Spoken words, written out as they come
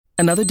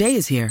Another day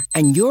is here,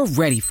 and you're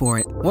ready for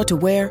it. What to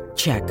wear?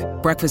 Check.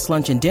 Breakfast,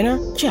 lunch, and dinner?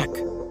 Check.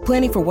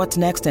 Planning for what's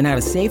next and how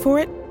to save for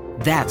it?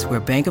 That's where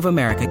Bank of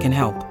America can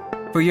help.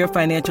 For your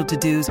financial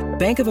to-dos,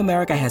 Bank of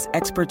America has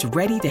experts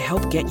ready to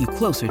help get you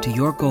closer to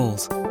your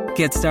goals.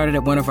 Get started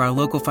at one of our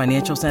local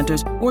financial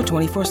centers or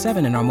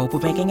 24/7 in our mobile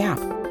banking app.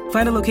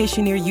 Find a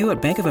location near you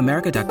at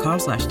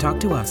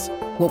bankofamerica.com/talktous.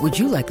 What would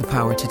you like the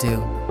power to do?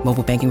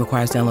 Mobile banking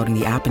requires downloading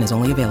the app and is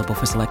only available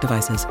for select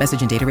devices.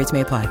 Message and data rates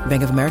may apply.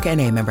 Bank of America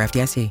N.A., member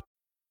FDIC.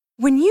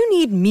 When you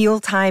need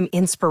mealtime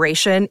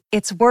inspiration,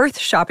 it's worth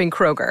shopping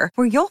Kroger,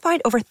 where you'll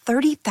find over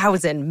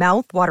 30,000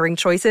 mouth-watering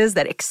choices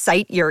that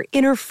excite your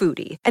inner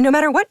foodie. And no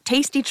matter what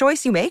tasty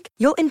choice you make,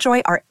 you'll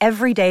enjoy our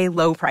everyday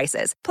low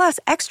prices, plus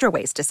extra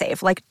ways to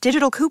save, like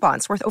digital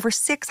coupons worth over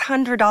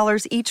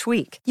 $600 each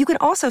week. You can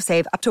also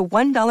save up to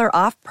 $1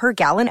 off per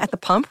gallon at the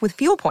pump with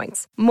fuel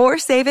points. More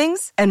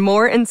savings and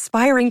more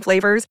inspiring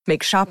flavors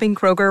make shopping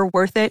Kroger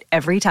worth it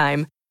every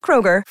time.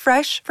 Kroger,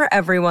 fresh for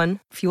everyone.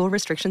 Fuel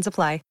restrictions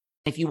apply.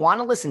 If you want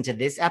to listen to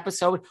this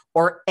episode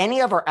or any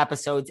of our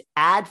episodes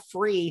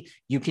ad-free,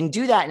 you can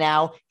do that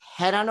now.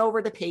 Head on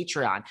over to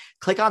Patreon.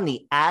 Click on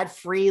the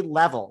ad-free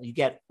level. You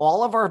get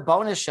all of our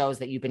bonus shows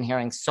that you've been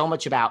hearing so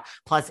much about.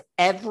 Plus,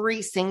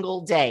 every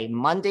single day,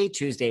 Monday,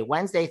 Tuesday,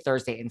 Wednesday,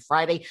 Thursday, and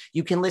Friday,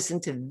 you can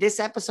listen to this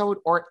episode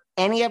or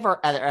any of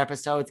our other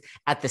episodes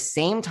at the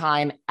same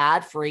time,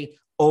 ad-free,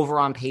 over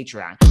on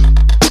Patreon.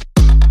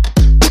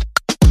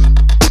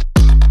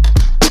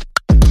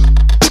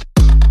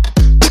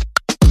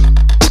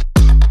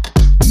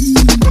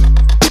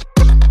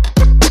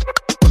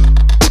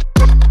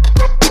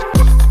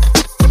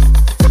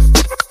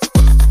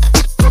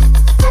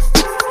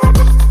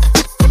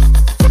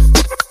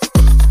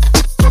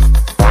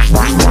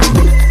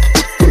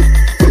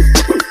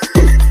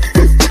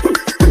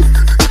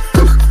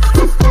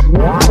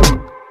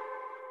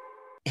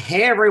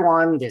 Hey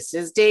everyone, this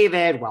is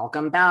David.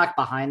 Welcome back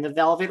behind the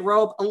velvet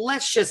rope.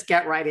 Let's just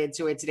get right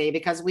into it today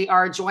because we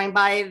are joined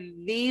by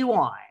the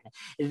one,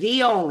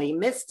 the only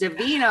Miss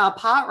Davina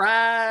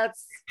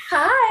Potrats.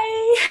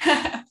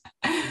 Hi.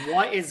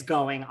 What is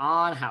going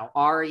on? How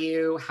are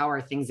you? How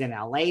are things in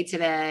LA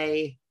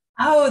today?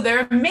 Oh,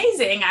 they're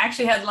amazing. I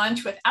actually had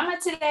lunch with Emma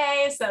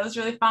today, so that was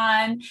really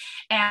fun.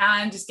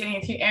 And just getting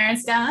a few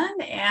errands done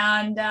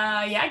and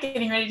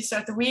getting ready to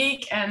start the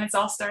week. And it's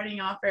all starting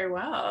off very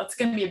well. It's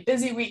going to be a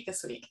busy week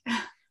this week.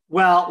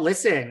 Well,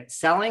 listen,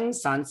 Selling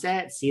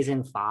Sunset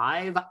season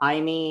 5. I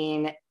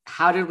mean,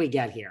 how did we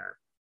get here?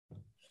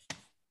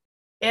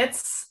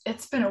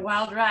 It's been a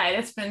wild ride.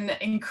 It's been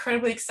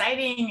incredibly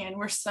exciting, and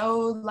we're so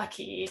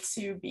lucky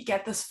to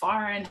get this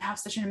far and have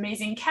such an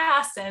amazing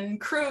cast and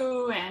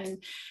crew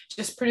and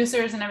just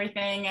producers and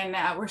everything.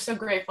 And we're so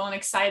grateful and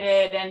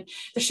excited. And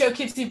the show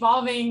keeps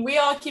evolving. We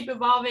all keep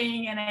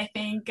evolving, and I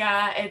think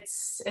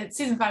it's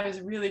season 5 is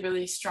a really,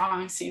 really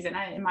strong season,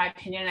 in my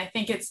opinion. I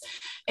think it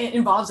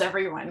involves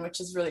everyone, which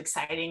is really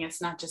exciting.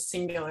 It's not just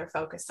singular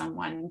focused on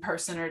one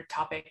person or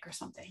topic or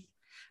something.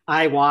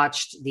 I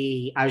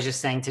was just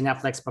saying to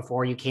Netflix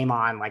before you came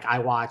on, like I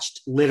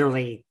watched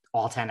literally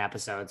all 10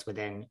 episodes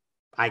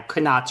I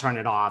could not turn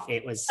it off.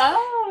 It was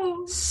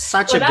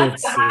such a good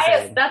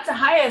season. That's the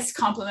highest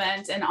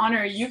compliment and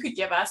honor you could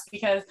give us,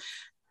 because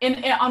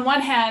on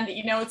one hand,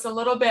 it's a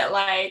little bit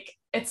like,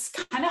 it's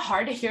kind of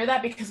hard to hear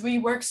that because we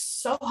work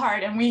so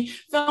hard and we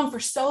film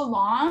for so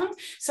long.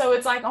 So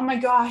it's like, oh my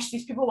gosh,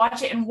 these people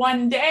watch it in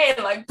one day.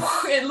 Like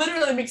it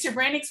literally makes your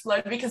brain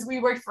explode because we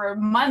worked for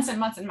months and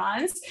months and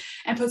months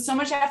and put so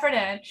much effort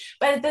in.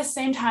 But at the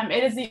same time,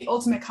 it is the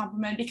ultimate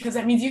compliment because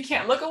that means you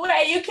can't look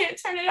away. You can't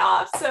turn it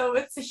off. So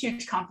it's a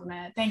huge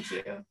compliment. Thank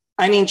you.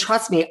 I mean,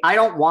 trust me, I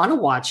don't want to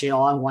watch it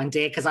all in one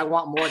day because I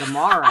want more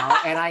tomorrow.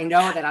 And I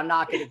know that I'm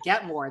not going to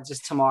get more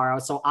just tomorrow.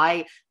 So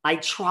I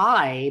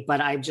try, but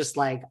I'm just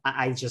like,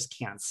 I just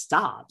can't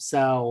stop.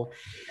 So,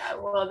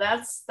 well,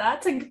 that's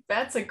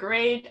a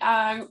great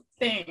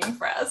thing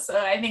for us. So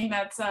I think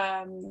that's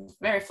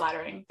very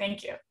flattering.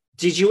 Thank you.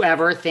 Did you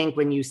ever think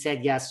when you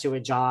said yes to a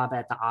job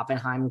at the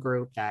Oppenheim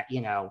Group that,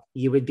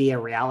 you would be a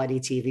reality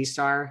TV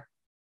star?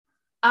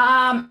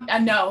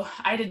 No,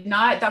 I did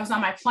not. That was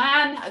not my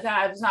plan.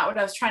 That was not what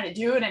I was trying to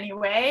do in any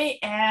way.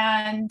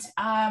 And,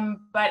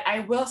 but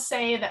I will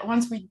say that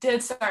once we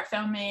did start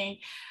filming,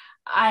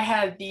 I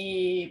had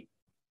the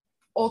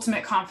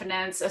ultimate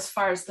confidence as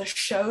far as the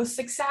show's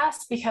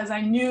success, because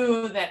I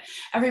knew that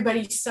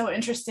everybody's so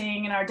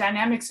interesting and our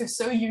dynamics are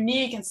so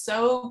unique and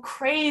so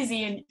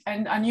crazy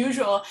and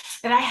unusual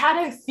that I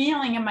had a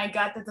feeling in my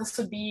gut that this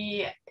would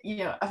be,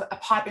 a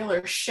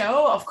popular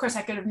show. Of course,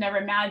 I could have never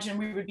imagined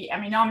we would be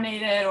Emmy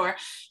nominated or,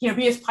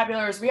 be as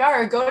popular as we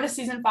are, or go to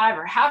season 5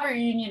 or have a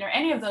reunion or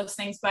any of those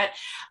things. But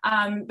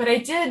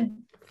I did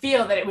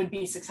feel that it would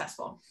be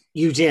successful.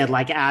 You did,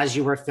 like, as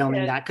you were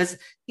filming that. Because,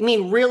 I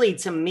mean, really,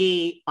 to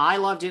me, I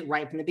loved it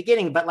right from the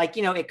beginning, but like,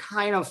 it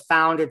kind of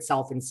found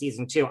itself in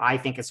season 2, I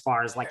think, as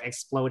far as like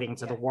exploding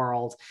to the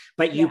world.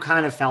 But you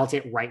kind of felt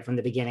it right from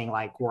the beginning,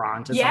 like we're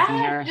on to something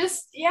here.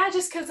 Just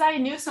because I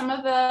knew some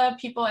of the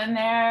people in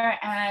there,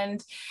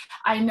 and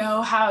I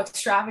know how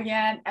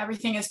extravagant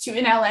everything is too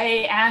in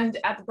LA and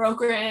at the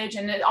brokerage,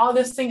 and all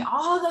those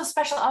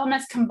special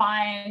elements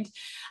combined,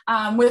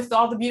 with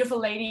all the beautiful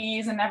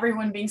ladies and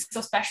everyone being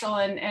so special,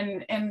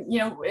 and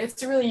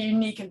it's a really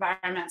unique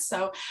environment.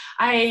 So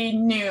I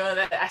knew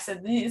that I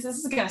said, this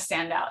is going to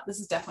stand out. This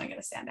is definitely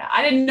going to stand out.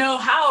 I didn't know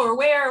how or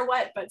where or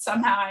what, but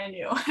somehow I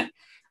knew.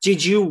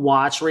 Did you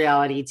watch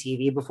reality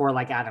TV before,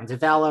 like Adam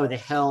DeVello, The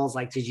Hills?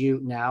 Like, did you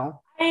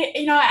know? I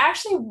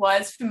actually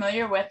was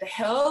familiar with The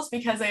Hills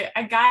because a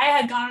guy I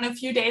had gone on a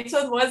few dates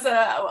with was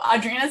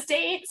Audrina's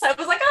date. So I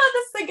was like, oh,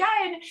 this is the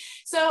guy. And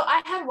so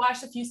I had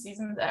watched a few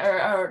seasons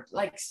or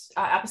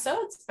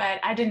episodes, but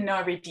I didn't know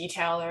every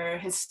detail or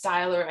his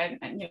style or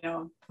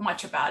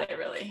much about it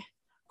really.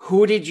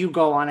 Who did you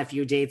go on a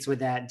few dates with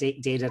that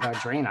dated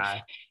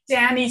Audrina?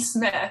 Danny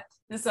Smith.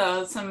 This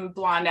is some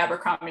blonde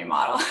Abercrombie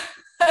model.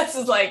 This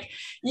is like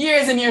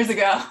years and years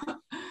ago.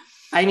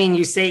 I mean,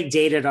 you say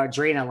dated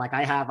Audrina, like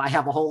I have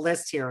a whole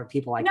list here of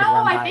people I could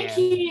run by. I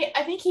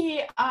think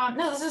he,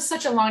 no, this is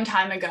such a long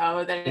time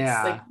ago that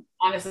it's like,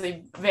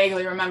 honestly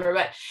vaguely remember,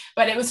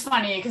 but it was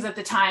funny because at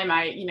the time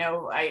I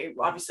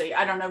obviously,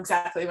 I don't know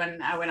exactly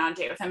when I went on a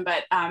date with him,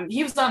 but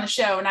he was on the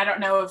show, and I don't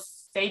know if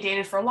they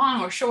dated for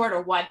long or short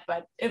or what,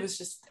 but it was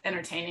just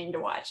entertaining to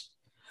watch.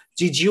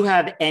 Did you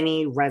have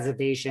any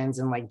reservations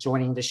in like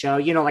joining the show?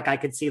 Like I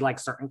could see like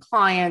certain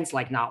clients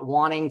like not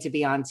wanting to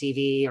be on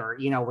TV, or,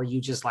 were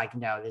you just like,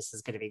 no, this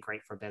is going to be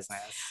great for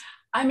business?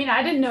 I mean,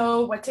 I didn't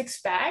know what to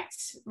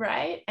expect,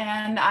 right?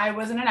 And I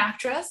wasn't an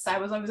actress. I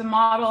was a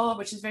model,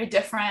 which is very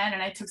different.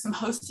 And I took some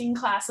hosting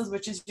classes,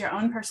 which is your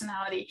own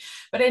personality.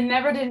 But I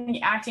never did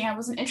any acting. I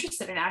wasn't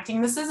interested in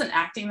acting. This isn't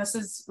acting. This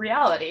is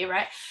reality,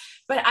 right?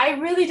 But I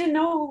really didn't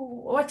know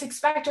what to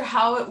expect or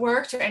how it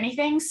worked or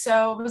anything.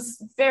 So it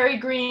was very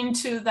green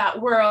to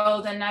that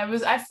world. And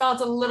I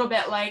felt a little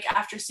bit like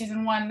after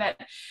season 1 that,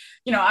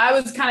 I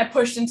was kind of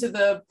pushed into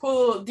the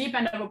pool, deep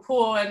end of a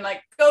pool, and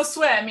like, go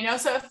swim,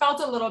 so it felt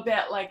a little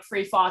bit like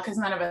free fall because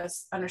none of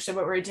us understood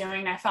what we were doing.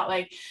 And I felt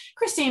like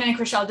Christina and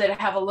Chrishell did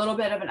have a little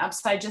bit of an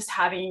upside just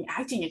having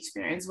acting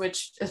experience,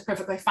 which is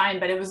perfectly fine.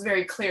 But it was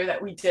very clear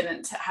that we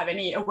didn't have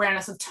any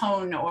awareness of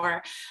tone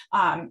or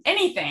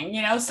anything,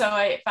 so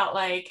I felt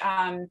like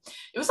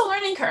it was a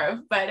learning curve,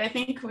 but I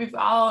think we've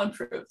all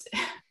improved.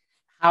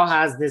 How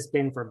has this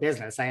been for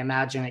business? I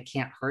imagine it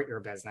can't hurt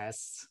your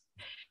business.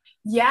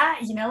 Yeah,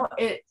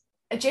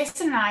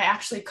 Jason and I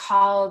actually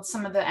called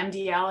some of the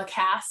MDL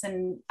cast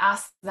and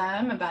asked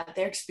them about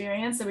their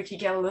experience so we could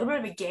get a little bit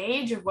of a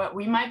gauge of what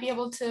we might be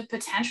able to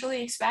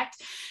potentially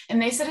expect.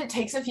 And they said it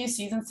takes a few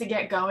seasons to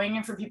get going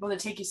and for people to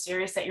take you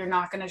serious, that you're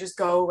not going to just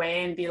go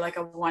away and be like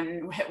a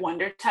one-hit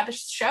wonder type of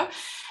show.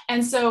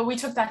 And so we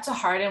took that to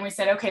heart and we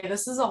said, okay,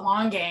 this is a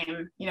long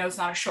game. It's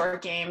not a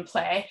short game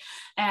play.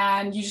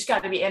 And you just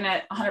got to be in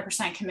it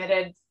 100%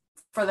 committed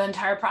for the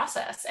entire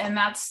process. And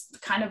that's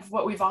kind of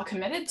what we've all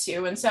committed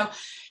to. And so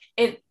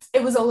it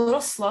was a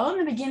little slow in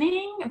the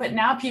beginning, but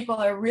now people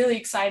are really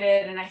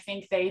excited. And I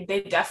think they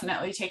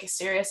definitely take it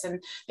serious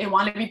and they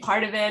want to be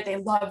part of it. They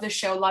love the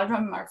show. A lot of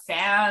them are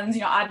fans,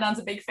 Adnan's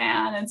a big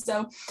fan. And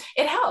so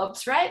it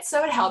helps, right?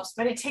 So it helps,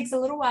 but it takes a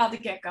little while to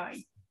get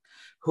going.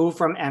 Who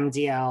from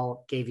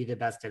MDL gave you the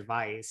best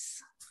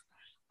advice?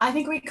 I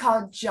think we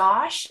called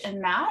Josh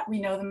and Matt.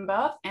 We know them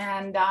both.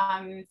 And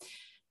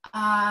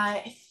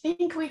I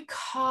think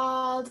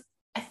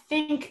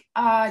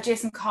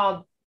Jason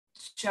called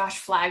Josh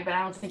Flagg, but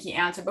I don't think he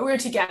answered, but we were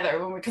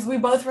together because we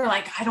both were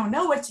like, I don't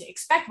know what to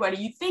expect. What do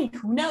you think?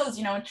 Who knows?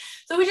 And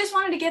so we just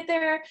wanted to get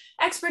their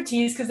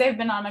expertise because they've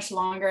been on much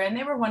longer and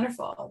they were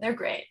wonderful. They're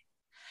great.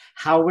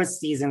 How was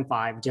season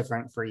 5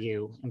 different for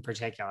you in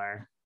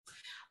particular?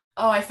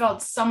 Oh, I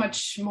felt so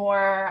much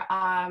more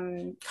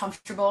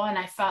comfortable, and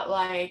I felt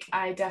like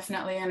I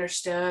definitely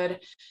understood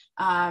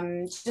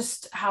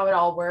just how it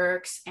all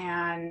works,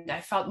 and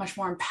I felt much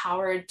more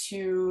empowered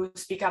to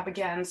speak up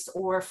against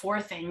or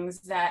for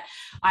things that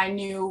I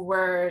knew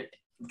were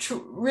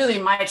really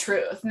my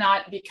truth,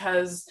 not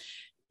because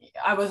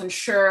I wasn't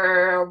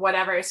sure or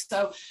whatever.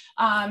 So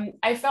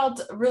I felt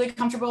really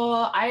comfortable.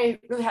 I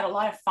really had a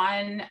lot of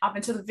fun up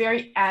until the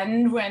very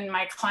end when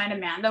my client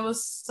Amanda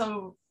was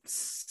so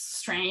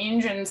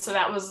strange, and so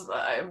that was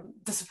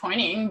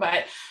disappointing,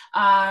 but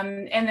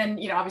and then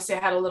obviously I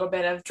had a little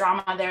bit of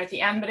drama there at the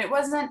end, but it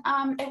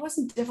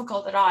wasn't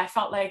difficult at all. I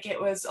felt like it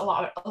was a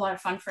lot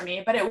of fun for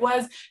me, but it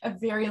was a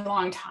very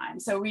long time.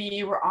 So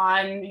we were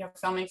on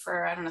filming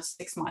for, I don't know,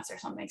 6 months or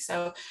something,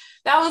 so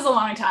that was a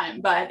long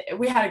time, but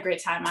we had a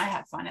great time. I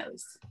had fun, at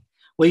least.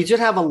 Well, you did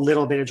have a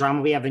little bit of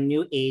drama. We have a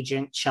new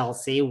agent,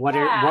 Chelsea. What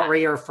were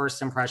your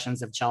first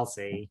impressions of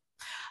Chelsea?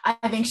 I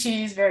think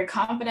she's very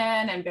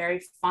confident and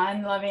very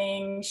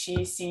fun-loving.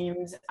 She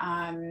seems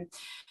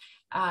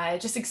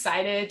just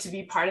excited to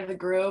be part of the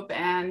group.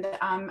 And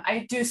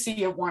I do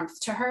see a warmth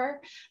to her.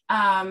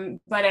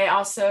 But I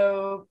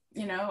also,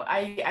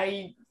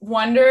 I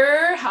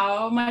wonder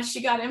how much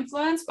she got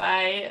influenced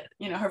by,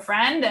 her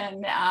friend.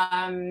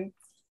 And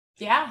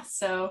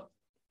so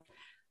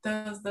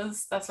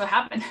that's what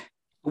happened.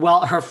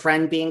 Well, her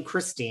friend being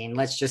Christine,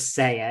 let's just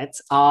say it.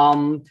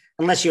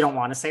 Unless you don't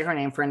want to say her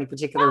name for any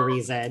particular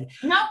reason.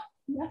 No,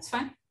 that's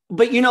fine.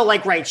 But,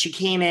 right, she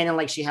came in and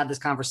like she had this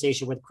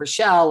conversation with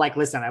Chrishell, like,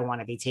 listen, I want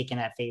to be taken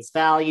at face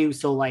value.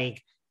 So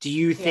like, do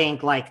you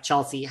think like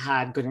Chelsea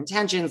had good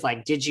intentions?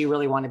 Like, did you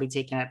really want to be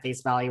taken at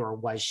face value, or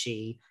was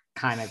she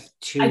kind of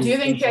too? I do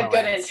think she had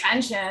good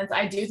intentions.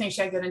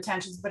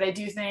 But I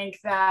do think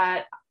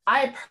that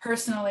I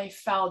personally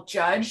felt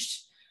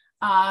judged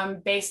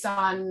based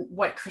on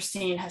what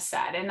Christine has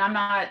said. And I'm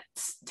not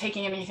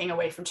taking anything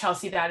away from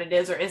Chelsea that it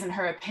is or isn't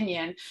her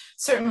opinion.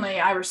 Certainly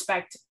I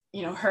respect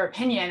her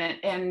opinion,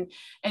 and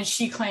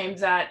she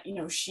claims that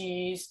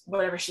she's,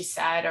 whatever she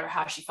said or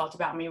how she felt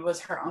about me was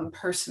her own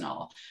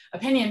personal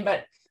opinion,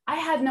 but I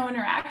had no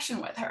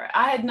interaction with her.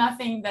 I had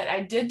nothing that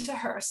I did to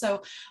her,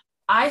 so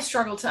I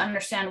struggle to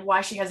understand why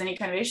she has any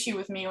kind of issue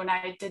with me when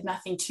I did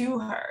nothing to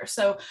her.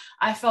 So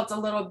I felt a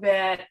little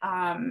bit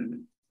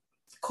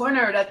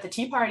cornered at the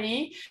tea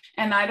party,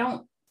 and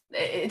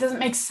it doesn't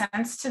make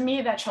sense to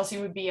me that Chelsea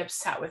would be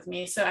upset with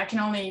me. So I can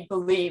only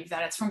believe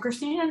that it's from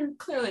Christine, and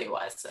clearly it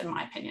was, in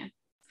my opinion.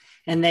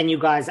 And then you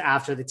guys,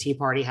 after the tea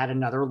party, had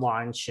another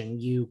lunch, and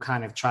you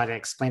kind of try to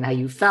explain how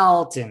you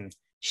felt, and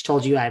she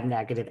told you I have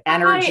negative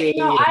energy.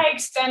 I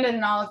extended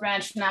an olive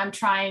branch, and I'm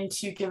trying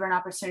to give her an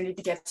opportunity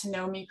to get to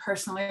know me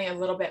personally a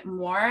little bit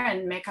more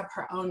and make up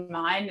her own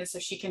mind. And so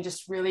she can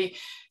just really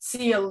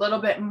see a little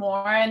bit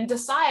more and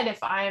decide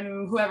if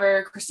I'm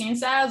whoever Christine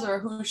says or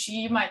who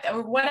she might,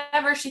 or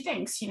whatever she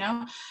thinks,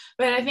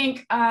 But I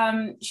think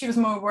she was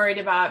more worried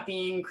about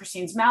being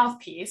Christine's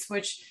mouthpiece,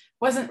 which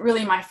wasn't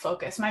really my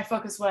focus. My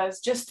focus was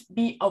just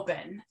be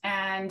open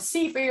and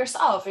see for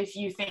yourself if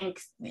you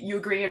think you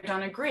agree or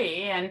don't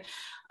agree. And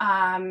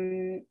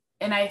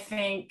I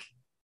think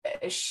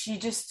she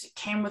just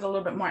came with a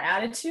little bit more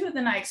attitude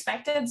than I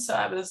expected. So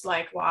I was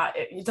like, wow,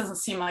 it doesn't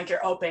seem like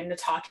you're open to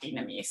talking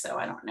to me. So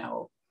I don't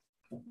know.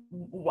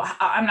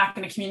 I'm not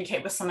going to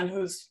communicate with someone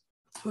who's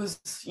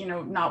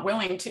not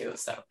willing to.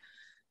 So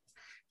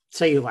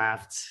you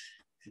laughed.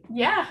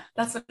 Yeah,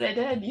 that's what I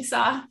did. You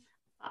saw.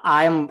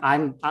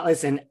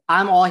 Listen,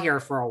 I'm all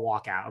here for a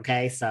walkout.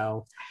 Okay.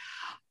 So,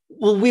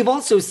 well, we've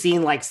also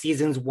seen like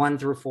seasons 1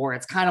 through 4.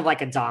 It's kind of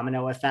like a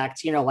domino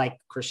effect, like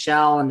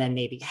Chrishell and then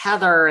maybe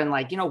Heather, and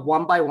like,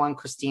 one by one,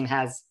 Christine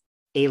has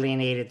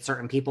alienated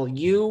certain people.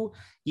 You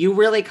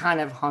really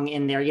kind of hung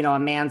in there,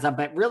 Amanda,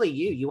 but really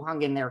you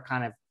hung in there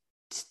kind of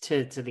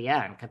to the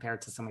end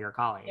compared to some of your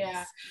colleagues.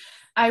 Yeah,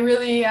 I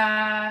really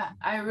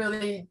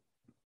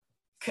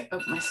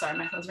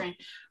my phone's ringing.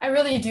 I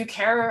really do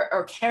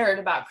cared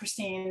about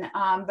Christine,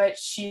 but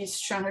she's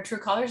shown her true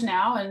colors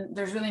now, and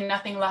there's really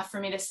nothing left for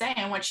me to say.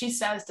 And what she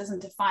says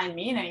doesn't define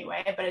me in any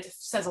way, but it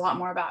says a lot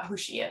more about who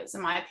she is,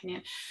 in my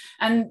opinion.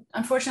 And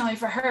unfortunately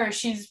for her,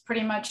 she's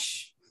pretty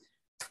much,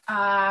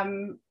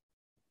 ruptured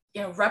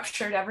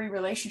every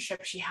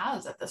relationship she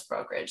has at this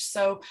brokerage.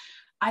 So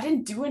I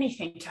didn't do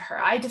anything to her.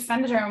 I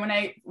defended her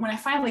when I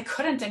finally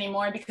couldn't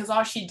anymore, because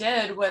all she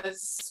did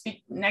was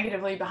speak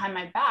negatively behind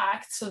my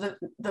back. So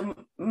the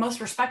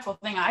most respectful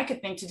thing I could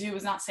think to do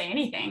was not say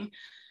anything.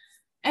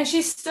 And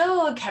she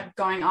still kept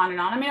going on and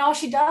on. I mean, all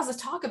she does is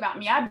talk about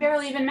me. I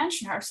barely even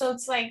mention her. So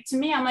it's like, to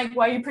me, I'm like,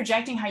 why are you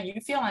projecting how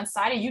you feel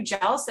inside? Are you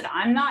jealous that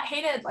I'm not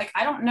hated? Like,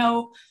 I don't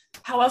know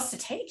how else to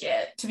take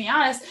it, to be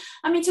honest.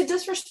 I mean, to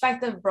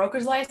disrespect the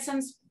broker's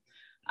license,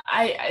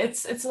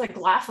 it's like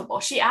laughable.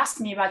 She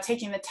asked me about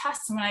taking the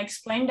tests, and when I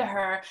explained to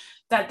her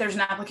that there's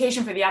an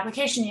application, for the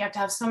application you have to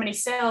have so many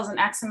sales and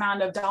X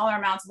amount of dollar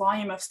amounts,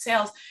 volume of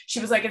sales, she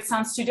was like, it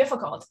sounds too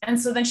difficult. And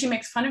so then she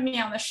makes fun of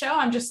me on the show.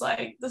 I'm just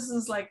like, this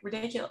is like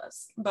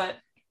ridiculous. But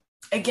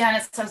again,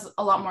 it says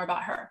a lot more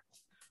about her.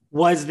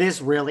 Was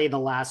this really the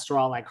last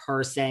straw, like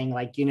her saying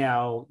like,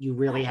 you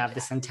really have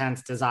this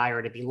intense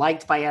desire to be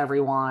liked by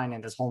everyone,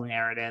 and this whole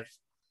narrative?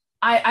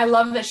 I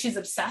love that she's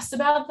obsessed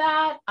about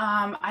that.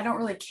 I don't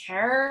really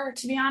care,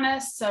 to be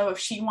honest. So if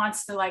she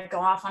wants to like go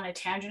off on a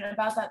tangent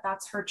about that,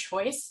 that's her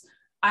choice.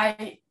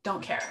 I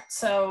don't care.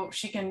 So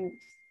she can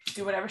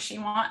do whatever she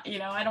wants.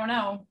 I don't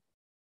know.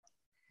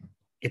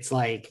 It's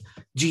like,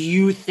 do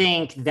you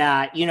think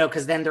that,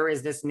 because then there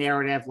is this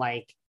narrative,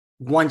 like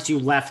once you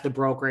left the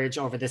brokerage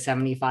over the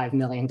 $75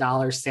 million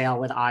sale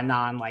with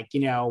Adnan, like,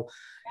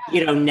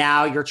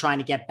 now you're trying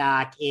to get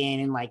back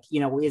in, and like,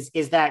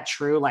 is that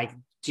true? Like,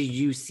 do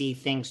you see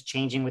things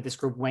changing with this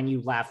group when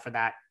you left for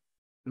that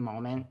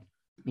moment?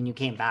 I mean, you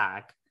came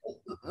back.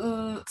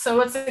 So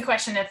what's the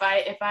question? If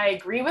I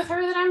agree with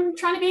her that I'm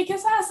trying to be a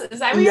kiss ass? Is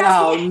that what you're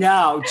asking?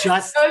 No,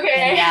 just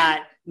okay.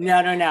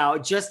 No.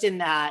 Just in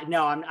that,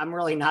 no, I'm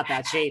really not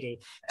that shady.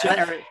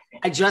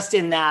 Just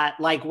in that,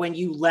 like when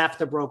you left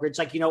the brokerage,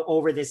 like,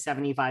 over this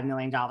 $75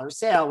 million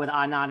sale with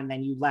Adnan, and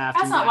then you left.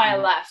 That's not why I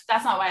left.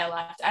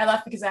 I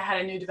left because I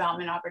had a new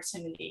development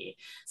opportunity.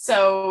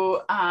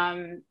 So,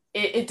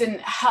 it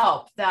didn't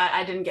help that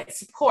I didn't get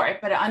support,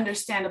 but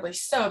understandably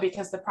so,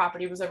 because the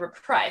property was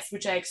overpriced,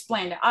 which I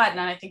explained to Adnan,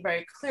 I think,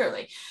 very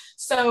clearly.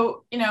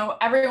 So,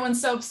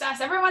 everyone's so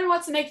obsessed. Everyone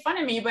wants to make fun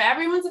of me, but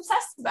everyone's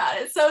obsessed about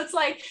it. So it's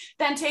like,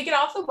 then take it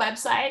off the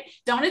website,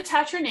 don't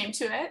attach your name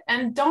to it,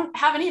 and don't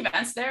have any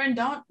events there, and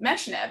don't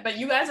mention it. But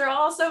you guys are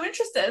all so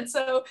interested.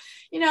 So,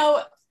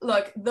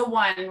 look, the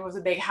one was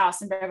a big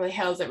house in Beverly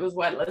Hills. It was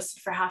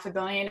listed for $500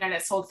 million, and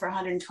it sold for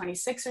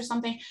 126 or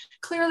something.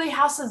 Clearly,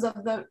 houses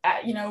of the,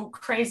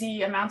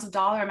 crazy amounts of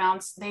dollar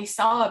amounts, they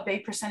sell a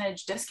big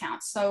percentage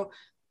discount. So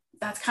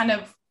that's kind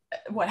of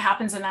what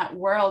happens in that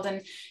world.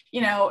 And,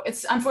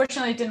 it's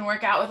unfortunately it didn't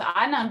work out with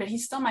Adnan, but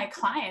he's still my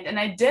client. And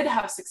I did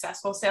have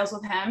successful sales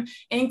with him,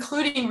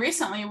 including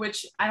recently,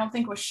 which I don't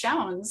think was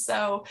shown.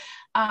 So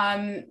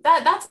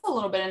that's a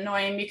little bit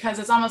annoying, because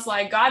it's almost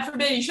like, God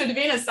forbid you should have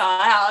been a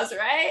sell house,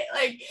 right?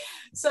 Like,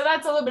 so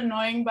that's a little bit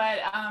annoying, but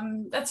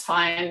that's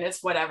fine.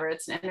 It's whatever.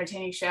 It's an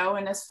entertaining show.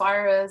 And as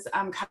far as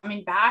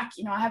coming back,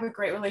 I have a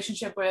great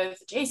relationship with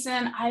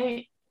Jason.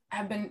 I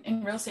have been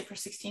in real estate for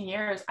 16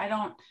 years. I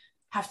don't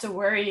have to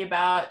worry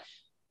about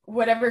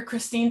whatever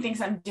Christine thinks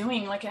I'm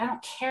doing. Like, I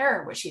don't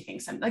care what she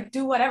thinks. I'm like,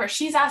 do whatever.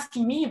 She's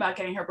asking me about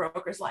getting her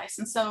broker's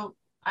license. So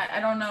I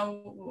don't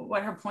know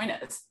what her point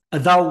is.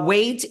 The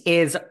wait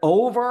is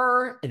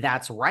over.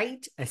 That's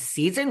right.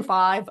 Season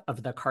 5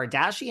 of The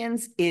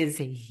Kardashians is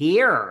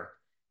here.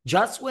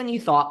 Just when you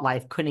thought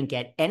life couldn't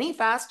get any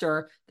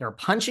faster, they're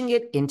punching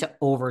it into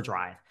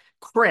overdrive.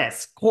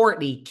 Kris,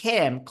 Kourtney,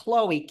 Kim,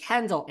 Khloe,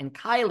 Kendall, and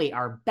Kylie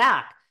are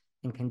back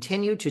and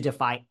continue to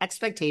defy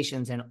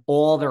expectations in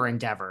all their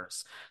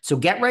endeavors. So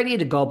get ready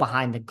to go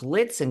behind the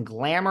glitz and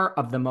glamour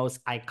of the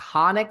most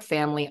iconic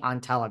family on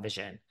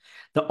television.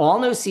 The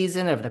all-new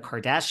season of The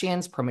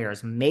Kardashians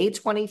premieres May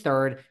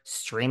 23rd,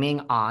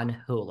 streaming on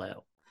Hulu.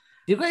 Do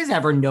you guys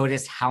ever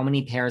notice how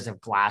many pairs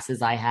of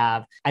glasses I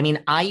have? I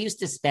mean, I used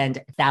to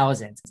spend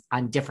thousands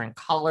on different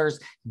colors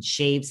and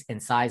shapes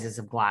and sizes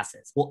of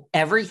glasses. Well,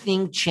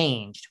 everything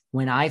changed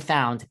when I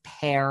found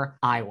Pair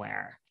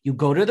Eyewear. You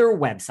go to their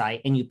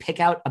website and you pick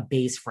out a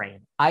base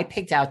frame. I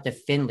picked out the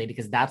Finley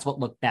because that's what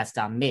looked best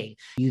on me.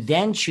 You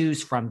then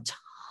choose from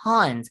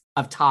tons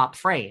of top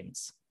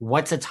frames.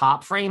 What's a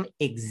top frame?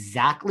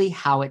 Exactly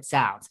how it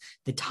sounds.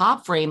 The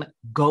top frame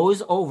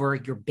goes over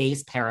your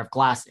base pair of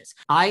glasses.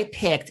 I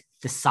picked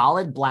the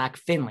solid black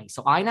Finley.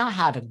 So I now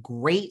have a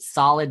great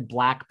solid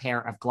black pair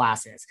of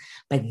glasses.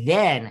 But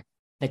then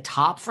the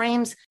top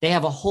frames, they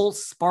have a whole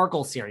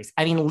sparkle series.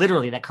 I mean,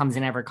 literally, that comes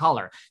in every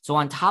color. So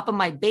on top of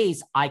my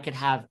base, I could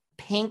have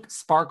pink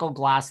sparkle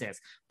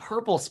glasses,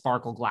 purple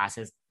sparkle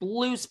glasses,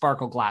 blue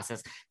sparkle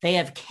glasses. They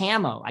have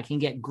camo. I can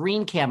get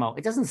green camo.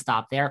 It doesn't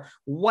stop there.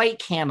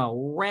 White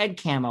camo, red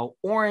camo,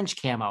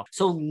 orange camo.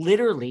 So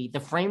literally the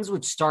frames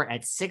would start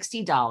at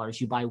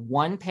 $60. You buy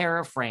one pair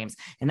of frames,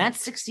 and that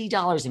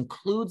 $60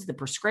 includes the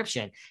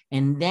prescription.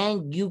 And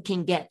then you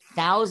can get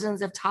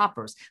thousands of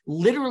toppers.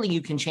 Literally,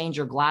 you can change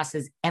your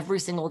glasses every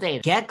single day.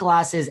 Get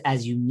glasses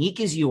as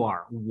unique as you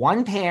are.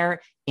 One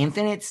pair,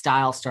 infinite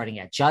style, starting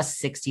at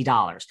just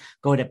 $60.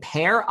 Go to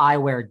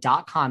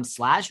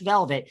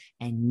paireyewear.com/velvet,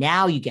 and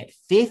now you get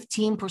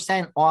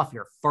 15% off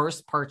your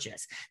first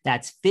purchase.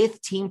 That's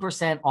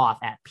 15% off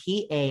at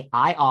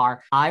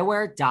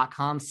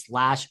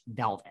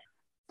paireyewear.com/velvet.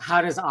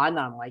 How does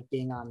Adnan like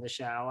being on the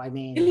show? I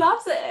mean, he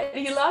loves it.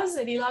 He loves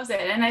it. He loves it.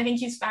 And I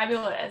think he's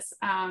fabulous.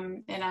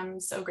 And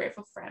I'm so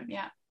grateful for him.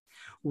 Yeah.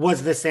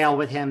 Was the sale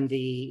with him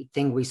the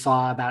thing we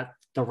saw about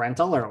the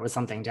rental, or it was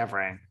something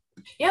different?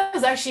 Yeah, it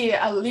was actually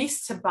a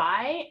lease to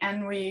buy,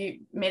 and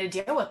we made a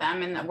deal with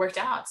them, and that worked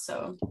out.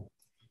 So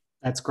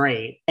that's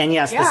great. And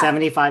yes, the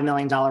 $75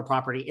 million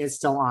property is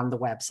still on the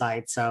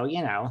website. So,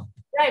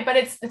 Right, but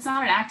it's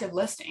not an active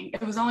listing.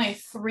 It was only a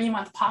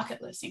 3-month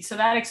pocket listing. So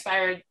that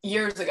expired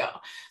years ago.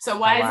 So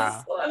why is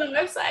it still on the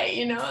website?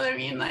 You know what I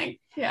mean?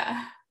 Like,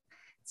 yeah.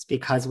 It's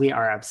because we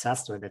are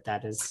obsessed with it.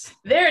 That is.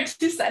 There are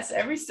 2 sides to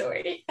every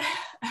story.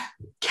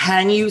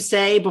 Can you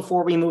say,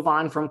 before we move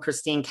on from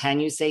Christine, can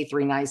you say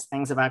 3 nice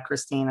things about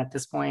Christine at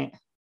this point?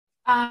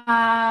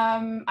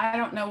 I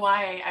don't know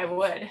why I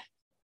would.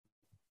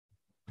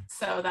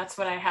 So that's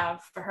what I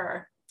have for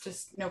her.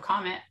 Just no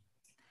comment.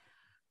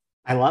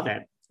 I love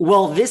it.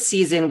 Well, this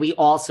season, we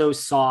also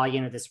saw,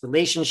 this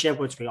relationship,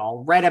 which we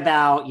all read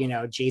about,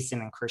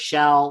 Jason and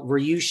Chrishell. Were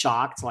you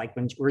shocked?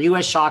 Were you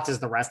as shocked as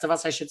the rest of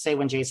us, I should say,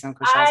 when Jason and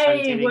Chrishell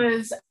started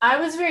dating? I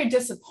was very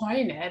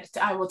disappointed,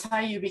 I will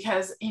tell you,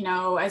 because,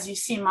 as you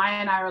see, Maya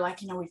and I were like,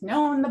 we've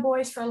known the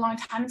boys for a long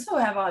time, and so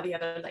have all the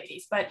other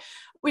ladies. But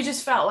we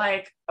just felt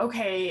like,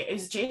 okay,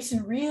 is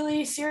Jason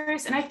really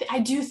serious? And I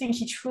do think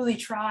he truly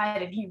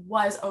tried, and he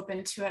was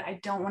open to it. I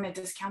don't want to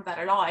discount that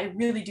at all. I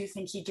really do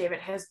think he gave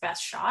it his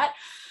best shot.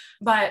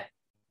 But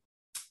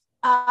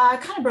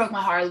Kind of broke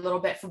my heart a little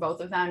bit for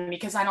both of them,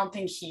 because I don't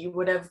think he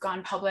would have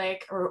gone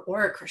public,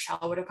 or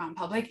Chrishell would have gone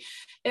public,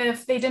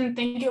 if they didn't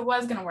think it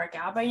was going to work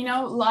out. But,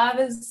 love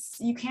is,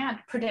 you can't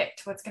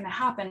predict what's going to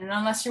happen. And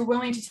unless you're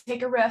willing to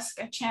take a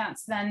risk, a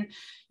chance, then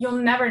you'll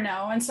never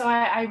know. And so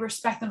I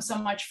respect them so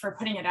much for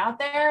putting it out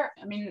there.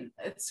 I mean,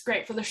 it's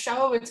great for the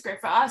show. It's great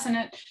for us.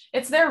 And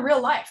it's their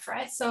real life,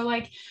 right? So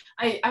like,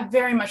 I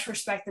very much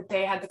respect that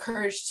they had the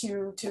courage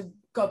to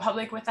go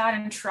public with that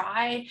and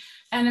try.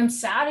 And I'm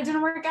sad it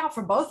didn't work out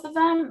for both of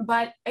them.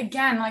 But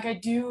again, like I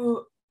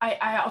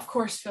of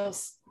course feel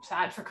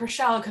sad for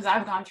Chrishell, because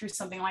I've gone through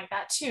something like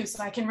that too.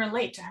 So I can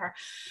relate to her.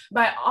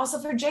 But also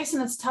for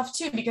Jason, it's tough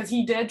too, because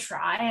he did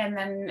try. And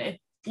then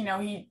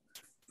he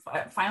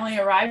finally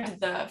arrived at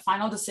the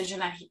final decision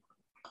that he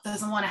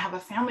doesn't want to have a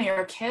family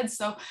or kids.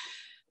 So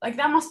like,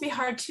 that must be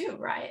hard too,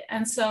 right?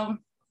 And so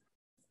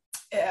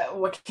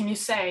what can you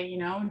say?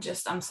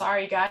 Just, I'm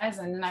sorry, guys,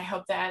 and I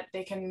hope that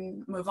they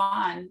can move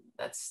on.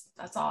 That's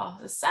all.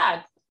 It's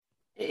sad.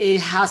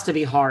 It has to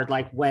be hard,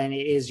 like when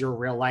it is your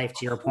real life,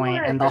 to your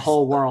point, and the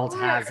whole world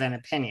has an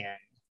opinion.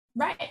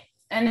 Right.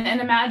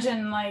 And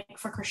imagine, like,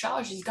 for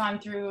Chrishell, she's gone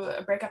through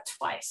a breakup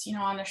twice,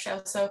 on the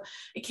show. So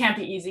it can't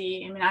be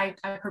easy. I mean, I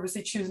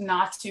purposely choose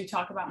not to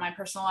talk about my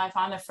personal life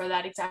on it for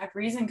that exact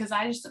reason, because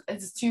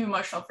it's too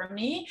emotional for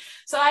me.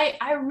 So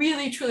I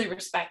really, truly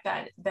respect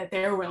that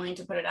they're willing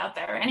to put it out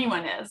there.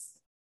 Anyone is.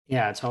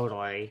 Yeah,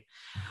 totally.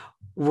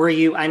 Do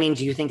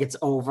you think it's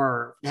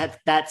over?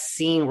 That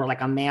scene where like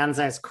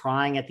Amanza is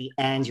crying at the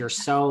end, you're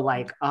so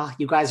like, oh,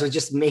 you guys would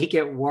just make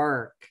it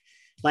work.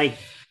 Like,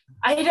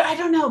 I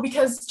don't know,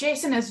 because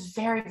Jason is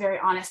very, very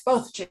honest.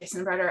 Both Jason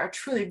and Brett are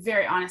truly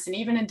very honest. And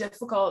even in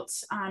difficult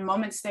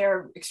moments,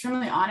 they're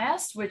extremely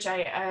honest, which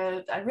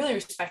I really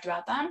respect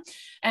about them.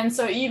 And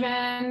so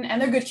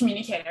and they're good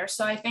communicators.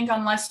 So I think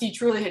unless he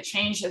truly had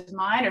changed his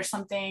mind, or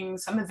some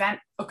event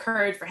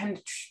occurred for him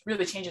to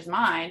really change his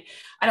mind,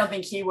 I don't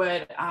think he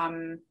would,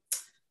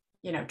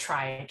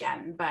 try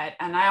again.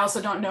 And I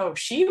also don't know if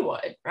she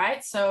would,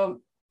 right?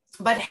 So,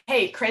 but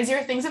hey,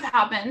 crazier things have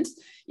happened.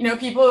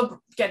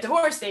 People get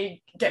divorced,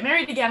 they get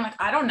married again. Like,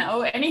 I don't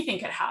know, anything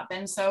could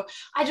happen. So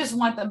I just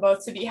want them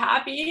both to be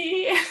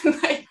happy.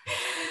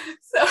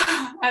 So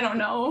I don't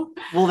know.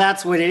 Well,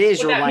 that's what it is.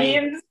 What you're that like,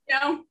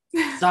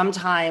 means,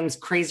 sometimes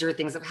crazier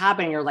things have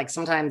happened. You're like,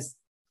 sometimes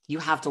you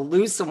have to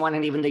lose someone.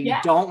 And even though you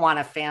don't want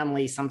a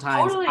family,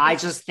 sometimes totally. I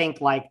just think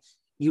like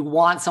you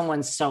want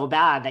someone so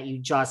bad that you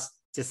just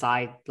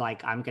decide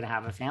like, I'm going to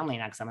have a family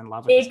next. I'm in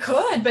love with it.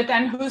 Could, but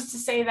then who's to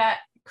say that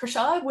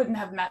Chrishell wouldn't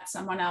have met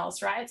someone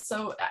else, right?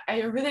 So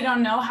I really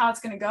don't know how it's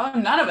going to go.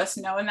 None of us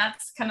know, and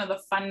that's kind of the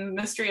fun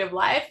mystery of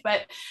life.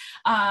 But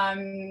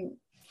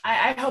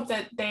I hope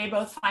that they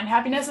both find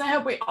happiness, and I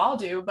hope we all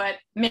do. But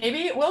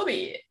maybe it will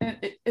be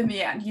in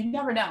the end. You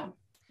never know.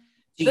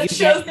 The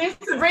show seems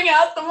to bring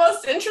out the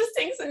most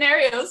interesting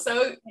scenarios,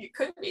 so it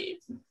could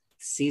be.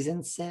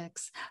 Season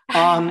 6.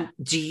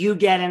 Do you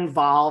get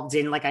involved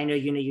in, like, I know,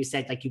 you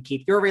said like you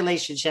keep your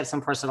relationships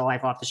and personal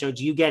life off the show.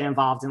 Do you get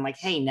involved in like,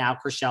 hey, now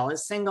Chrishell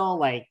is single?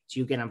 Like, do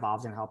you get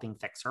involved in helping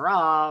fix her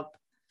up?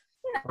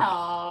 No,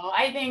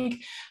 I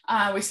think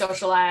we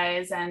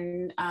socialize,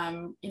 and I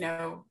don't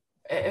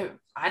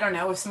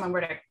know, if someone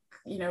were to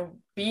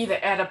be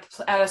at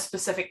a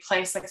specific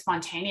place, like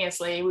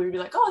spontaneously, we would be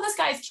like, oh, this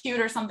guy's cute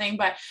or something,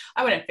 but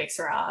I wouldn't fix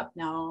her up.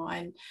 No.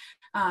 And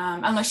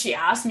unless she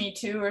asked me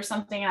to or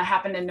something, and I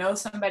happen to know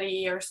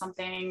somebody or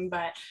something,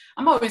 but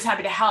I'm always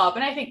happy to help.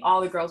 And I think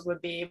all the girls would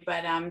be,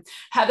 but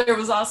Heather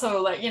was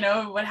also like,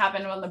 what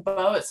happened on the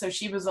boat. So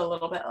she was a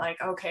little bit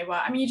like, okay,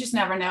 well, I mean, you just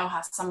never know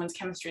how someone's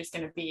chemistry is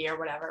going to be or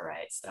whatever.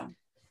 Right. So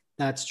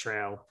that's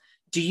true.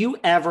 Do you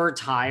ever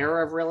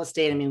tire of real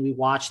estate? I mean, we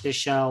watch this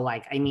show.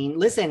 Like, I mean,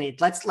 listen,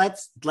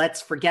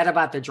 let's forget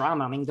about the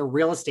drama. I mean, the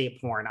real estate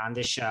porn on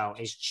this show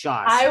is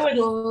just. I would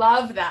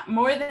love that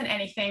more than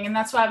anything, and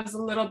that's why I was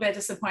a little bit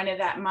disappointed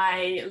that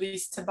my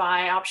lease to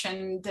buy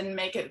option didn't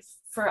make it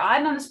for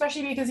Adnan,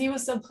 especially because he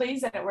was so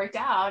pleased that it worked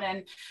out.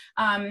 And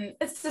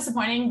it's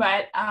disappointing,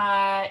 but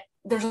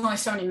there's only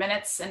so many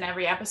minutes in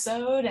every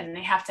episode, and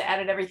they have to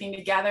edit everything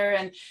together.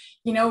 And,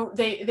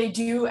 they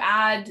do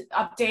add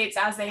updates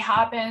as they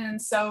happen.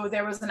 So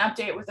there was an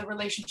update with the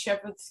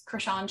relationship with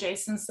Chrishell and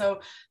Jason.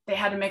 So they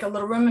had to make a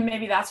little room, and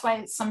maybe that's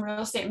why some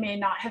real estate may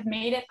not have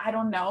made it. I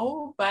don't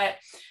know, but,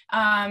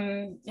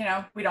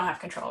 we don't have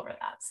control over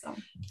that. So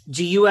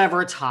do you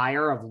ever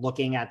tire of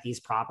looking at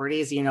these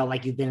properties?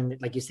 Like you've been,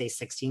 like you say,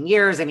 16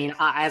 years. I mean,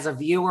 as a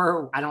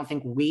viewer, I don't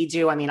think we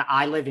do. I mean,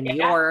 I live in New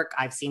York.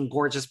 I've seen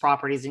gorgeous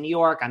properties in New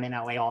York. I'm in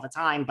LA all the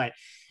time, but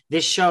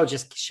this show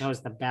just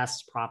shows the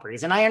best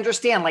properties. And I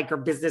understand like your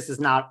business is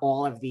not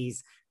all of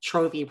these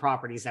trophy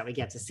properties that we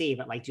get to see,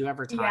 but like, do you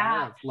ever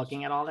tire of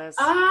looking at all this?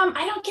 I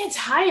don't get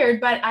tired,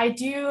 but I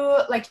do,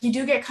 like, you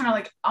do get kind of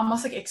like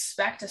almost like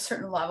expect a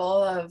certain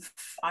level of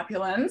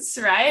opulence,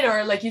 right?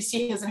 Or like you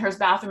see his and hers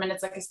bathroom and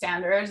it's like a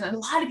standard, and a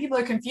lot of people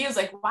are confused,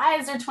 like, why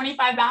is there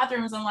 25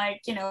 bathrooms and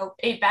like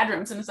 8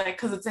 bedrooms? And it's like,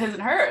 because it's his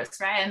and hers,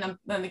 right? And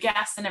then the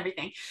guests and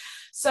everything.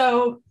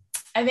 So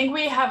I think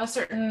we have a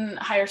certain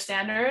higher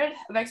standard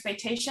of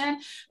expectation,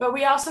 but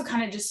we also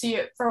kind of just see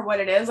it for what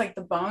it is, like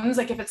the bones.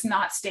 Like if it's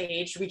not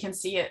staged, we can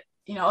see it,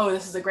 you know, oh,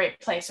 this is a great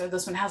place, or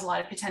this one has a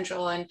lot of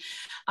potential. And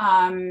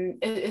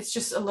it's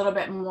just a little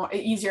bit more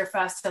easier for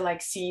us to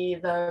like see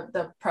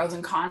the pros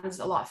and cons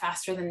a lot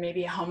faster than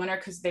maybe a homeowner,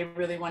 because they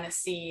really want to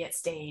see it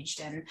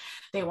staged and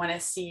they want to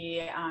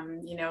see,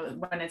 you know,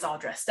 when it's all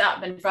dressed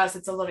up. And for us,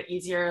 it's a little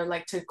easier,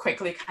 like to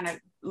quickly kind of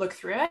look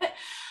through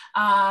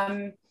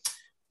it.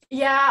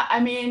 Yeah,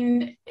 I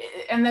mean,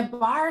 and the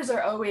bars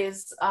are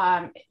always,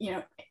 you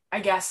know, I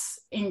guess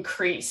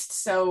increased.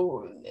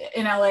 So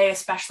in LA,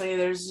 especially,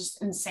 there's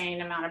just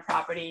insane amount of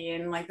property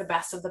and like the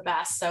best of the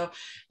best. So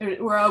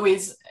we're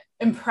always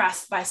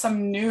impressed by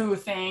some new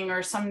thing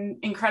or some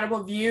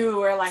incredible view,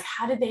 or like,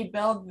 how did they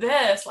build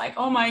this? Like,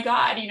 oh my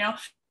God, you know,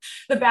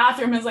 the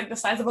bathroom is like the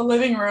size of a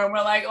living room.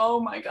 We're like, oh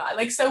my God.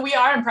 Like, so we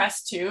are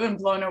impressed too and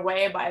blown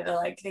away by the,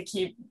 like, they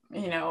keep,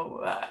 you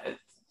know,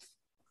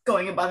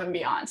 going above and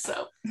beyond.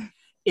 So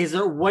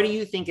what do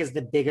you think is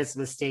the biggest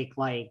mistake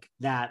like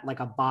that like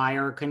a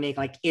buyer could make?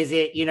 Like, is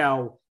it, you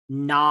know,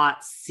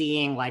 not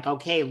seeing like,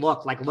 okay,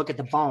 look at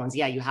the bones.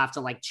 Yeah, you have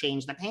to like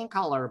change the paint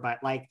color, but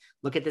like,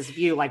 look at this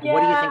view. Like,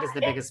 what do you think is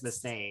the biggest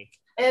mistake?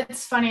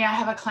 It's funny. I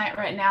have a client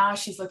right now.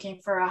 She's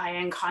looking for a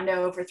high-end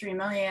condo over 3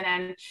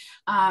 million.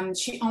 And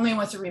she only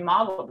wants a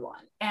remodeled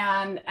one.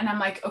 And I'm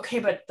like, okay,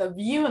 but the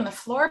view and the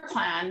floor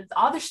plan,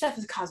 all this stuff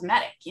is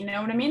cosmetic. You know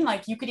what I mean?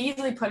 Like you could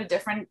easily put a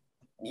different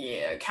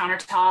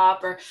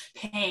countertop or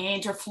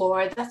paint or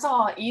floor. That's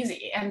all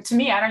easy. And to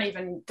me,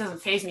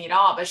 doesn't faze me at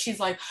all. But she's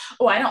like,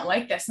 oh, I don't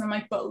like this. And I'm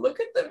like, but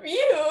look at the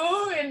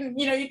view. And,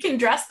 you know, you can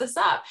dress this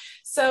up.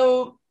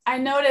 So I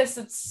notice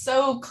it's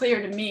so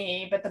clear to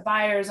me, but the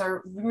buyers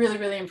are really,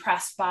 really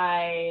impressed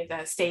by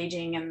the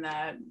staging and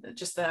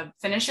the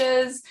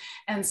finishes.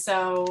 And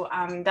so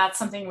that's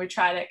something we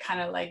try to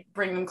kind of like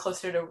bring them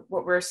closer to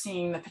what we're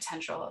seeing the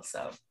potential of.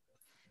 So.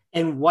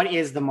 And what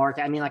is the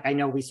market? I mean, like, I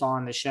know we saw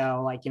on the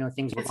show, like, you know,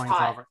 things were going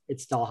over.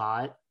 It's still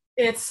hot.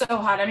 It's so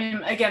hot. I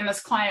mean, again, this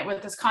client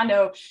with this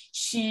condo,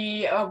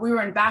 we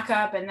were in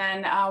backup, and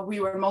then we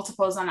were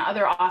multiples on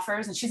other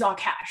offers, and she's all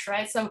cash,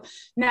 right? So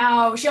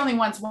now she only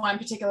wants one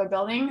particular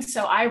building.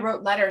 So I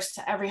wrote letters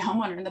to every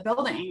homeowner in the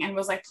building and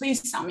was like,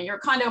 please sell me your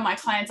condo. My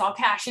client's all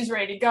cash. She's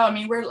ready to go. I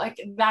mean, we're like,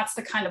 that's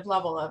the kind of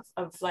level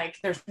of like,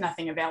 there's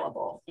nothing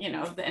available. You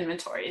know, the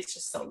inventory is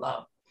just so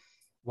low.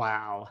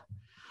 Wow.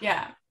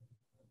 Yeah.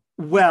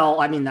 Well,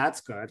 I mean,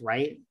 that's good,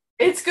 right?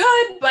 It's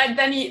good, but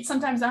then you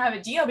sometimes don't have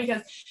a deal,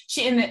 because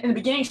she in the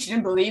beginning, she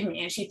didn't believe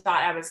me, and she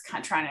thought I was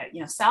kind of trying to, you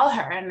know, sell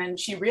her. And then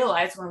she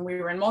realized when we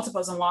were in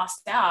multiples and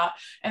lost out,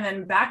 and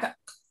then back up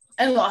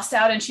and lost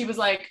out, and she was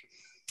like,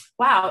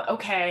 wow,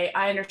 okay,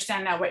 I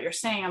understand now what you're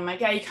saying. I'm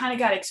like, yeah, you kind of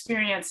got to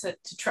experience it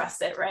to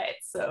trust it, right?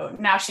 So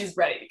now she's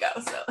ready to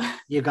go. So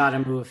you got to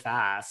move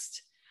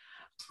fast.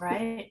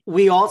 Right.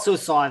 We also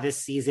saw this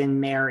season,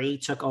 Mary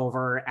took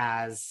over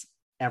as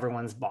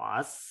everyone's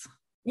boss.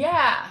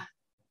 Yeah.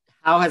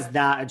 How has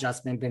that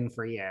adjustment been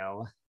for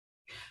you?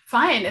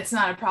 Fine. It's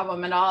not a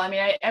problem at all. I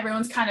mean,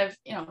 everyone's kind of,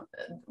 you know,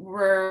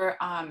 we're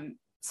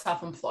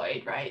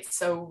self-employed, right?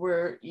 So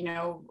we're, you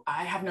know,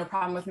 I have no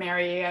problem with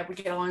Mary. We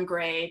get along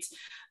great.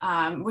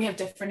 We have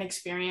different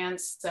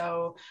experience.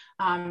 So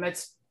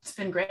it's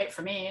been great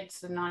for me.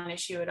 It's a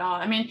non-issue at all.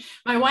 I mean,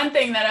 my one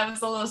thing that I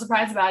was a little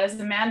surprised about is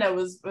Amanda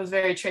was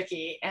very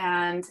tricky.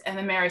 And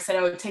then Mary said,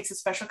 oh, it takes a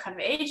special kind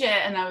of agent.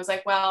 And I was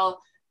like, well,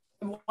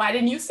 why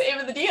didn't you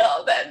save the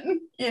deal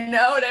then? You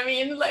know what I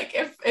mean? Like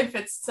if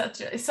it's such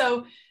a,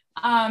 so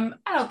I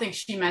don't think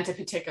she meant it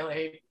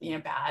particularly, you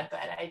know, bad, but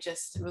I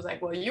just was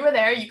like, well, you were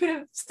there, you could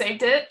have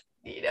saved it,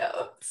 you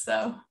know?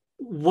 So.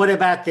 What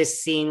about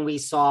this scene we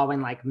saw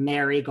when like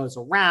Mary goes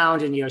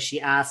around and, you know, she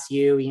asks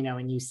you, you know,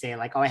 and you say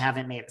like, oh, I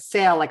haven't made a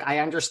sale. Like, I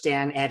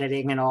understand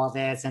editing and all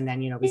this. And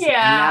then, you know,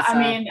 yeah, I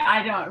mean,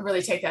 I don't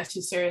really take that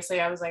too seriously.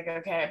 I was like,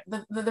 okay,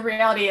 the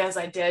reality is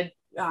I did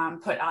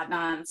put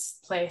Adnan's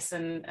place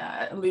and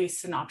at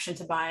least an option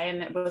to buy,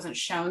 and it wasn't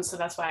shown. So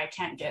that's why I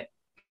can't get,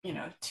 you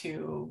know,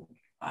 to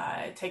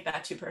take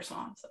that too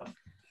personal. So.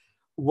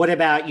 What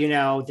about, you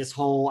know, this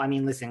whole, I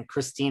mean, listen,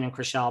 Christine and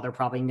Chrishell, they're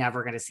probably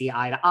never going to see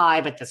eye to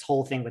eye, but this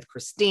whole thing with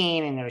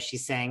Christine, and you know,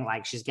 she's saying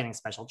like she's getting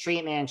special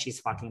treatment, she's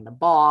fucking the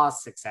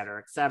boss, et cetera,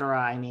 et cetera.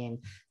 I mean,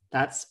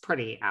 that's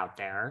pretty out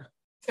there.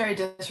 Very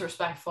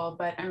disrespectful,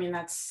 but I mean,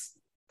 that's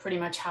pretty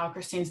much how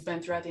Christine's been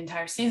throughout the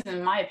entire season.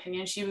 In my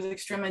opinion, she was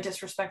extremely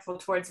disrespectful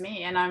towards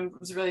me, and I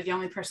was really the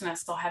only person that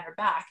still had her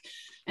back.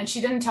 And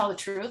she didn't tell the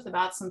truth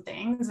about some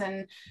things,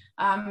 and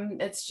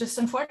it's just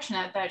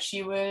unfortunate that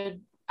she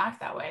would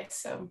act that way.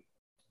 So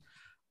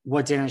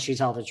what didn't she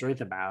tell the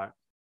truth about?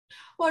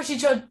 Well, she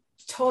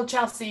told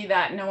Chelsea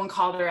that no one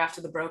called her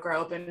after the broker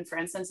opened, for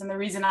instance. And the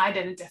reason I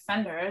didn't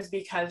defend her is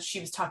because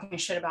she was talking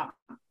shit about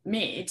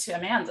me to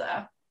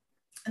Amanda,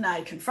 and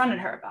I confronted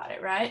her about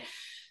it, right?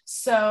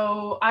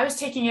 So I was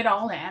taking it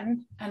all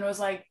in and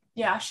was like,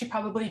 yeah, she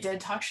probably did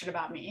talk shit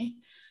about me.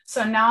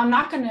 So now I'm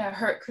not going to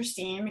hurt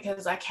Christine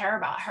because I care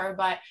about her,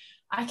 but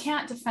I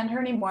can't defend her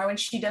anymore when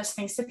she does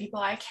things to people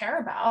I care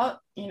about,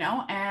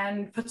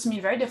 and puts me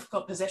in very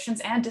difficult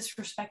positions and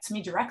disrespects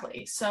me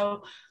directly.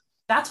 So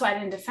that's why I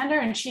didn't defend her.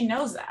 And she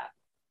knows that.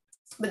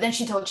 But then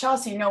she told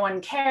Chelsea, no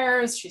one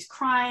cares. She's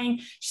crying.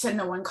 She said,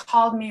 no one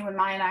called me when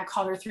Maya and I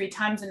called her 3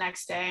 times the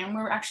next day. And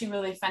we were actually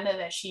really offended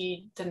that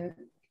she didn't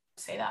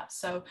say that.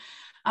 So,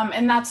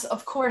 and that's,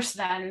 of course,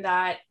 then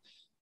that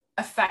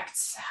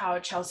affects how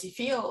Chelsea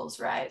feels,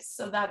 right?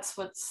 So that's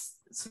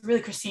so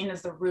really Christine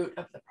is the root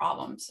of the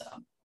problem. So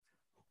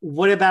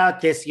what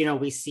about this?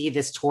 We see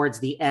this towards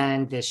the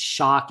end, this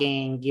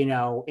shocking,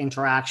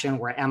 interaction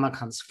where Emma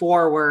comes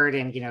forward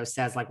and,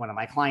 says like, one of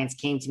my clients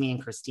came to me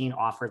and Christine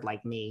offered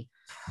like my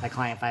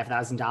client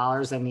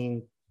 $5,000. I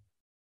mean,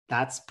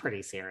 that's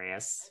pretty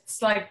serious.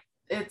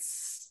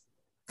 It's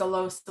the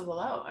lowest of the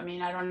low. I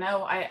mean, I don't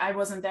know. I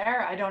wasn't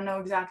there. I don't know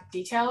exact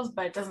details,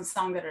 but it doesn't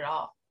sound good at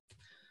all.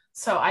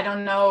 So I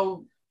don't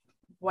know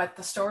what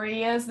the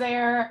story is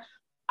there.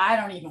 I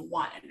don't even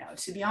want to know,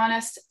 to be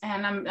honest.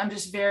 And I'm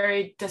just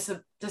very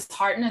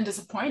disheartened and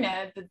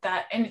disappointed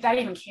that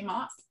even came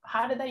up.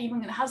 How's that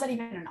even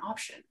an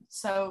option?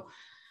 So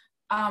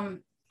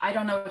I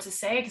don't know what to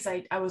say because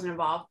I wasn't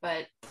involved, but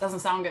it doesn't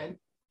sound good.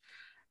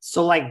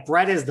 So like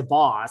Brett is the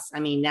boss.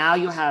 I mean, now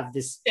you have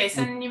this.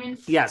 Jason, you mean?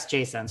 Yes,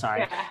 Jason,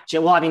 sorry. Yeah.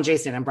 Well, I mean,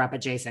 Jason and Brett,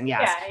 but Jason,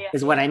 yes,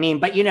 is what I mean.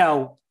 But,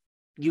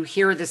 you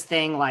hear this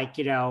thing like,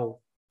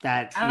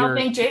 that I don't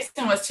think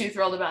Jason was too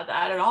thrilled about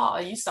that at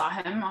all. You saw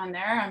him on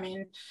there. I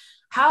mean,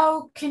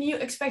 how can you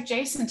expect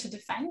Jason to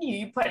defend you?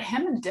 You put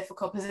him in a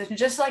difficult position,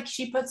 just like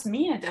she puts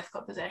me in a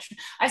difficult position.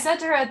 I said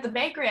to her at the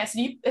bakery, I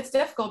said, it's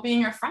difficult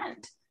being your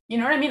friend. You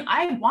know what I mean?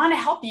 I want to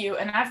help you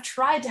and I've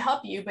tried to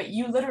help you, but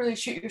you literally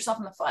shoot yourself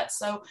in the foot.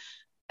 So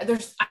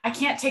I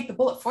can't take the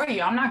bullet for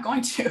you. I'm not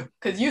going to,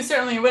 because you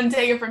certainly wouldn't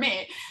take it for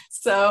me.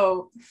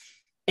 So.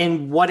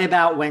 And what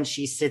about when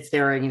she sits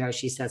there and,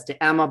 she says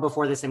to Emma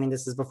before this, I mean,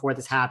 this is before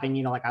this happened,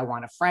 like, I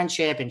want a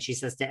friendship. And she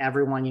says to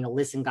everyone,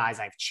 listen, guys,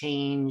 I've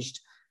changed.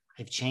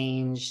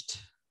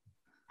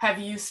 Have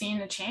you seen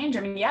the change?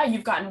 I mean, yeah,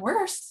 you've gotten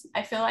worse.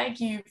 I feel like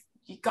you've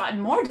gotten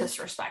more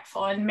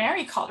disrespectful. And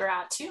Mary called her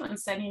out too and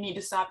said, you need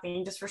to stop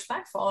being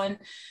disrespectful. And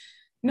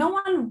no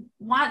one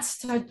wants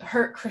to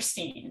hurt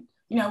Christine.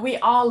 We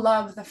all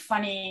love the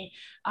funny,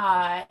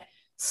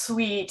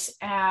 sweet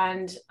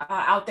and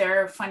out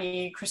there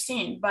funny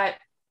Christine, but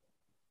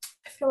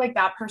I feel like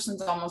that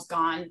person's almost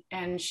gone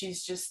and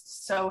she's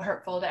just so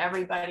hurtful to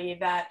everybody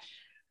that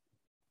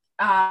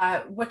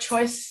what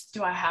choice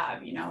do I have?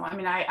 I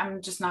mean,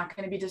 I'm just not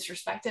going to be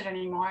disrespected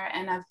anymore,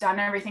 and I've done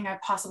everything I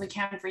possibly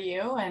can for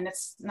you and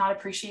it's not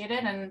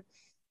appreciated, and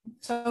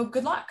so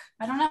good luck.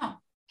 I don't know.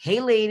 Hey,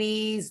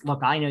 ladies,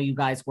 look, I know you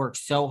guys work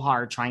so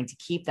hard trying to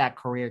keep that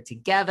career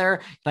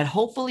together, but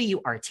hopefully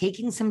you are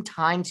taking some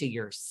time to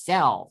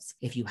yourselves.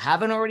 If you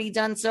haven't already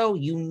done so,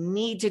 you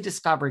need to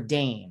discover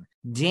Dame.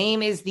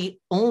 Dame is the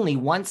only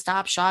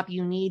one-stop shop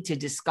you need to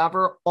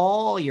discover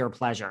all your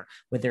pleasure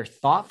with their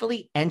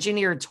thoughtfully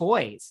engineered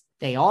toys.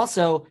 They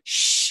also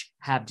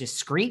have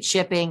discreet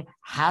shipping,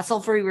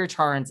 hassle-free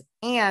returns,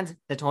 and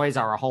the toys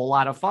are a whole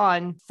lot of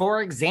fun.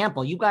 For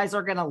example, you guys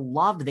are going to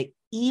love the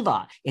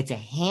Eva. It's a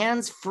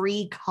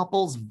hands-free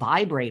couples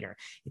vibrator.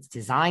 It's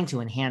designed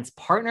to enhance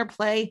partner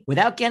play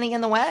without getting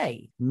in the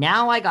way.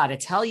 Now I got to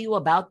tell you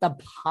about the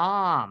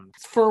Palm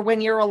for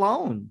when you're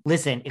alone.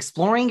 Listen,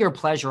 exploring your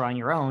pleasure on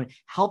your own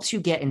helps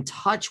you get in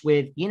touch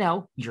with,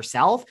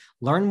 yourself,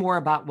 learn more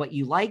about what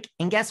you like,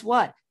 and guess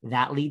what?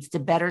 That leads to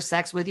better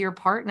sex with your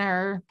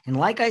partner. And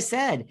like I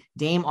said,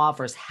 Dame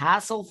offers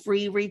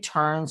hassle-free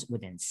returns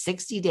within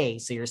 60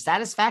 days, so your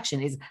satisfaction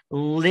is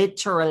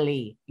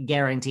literally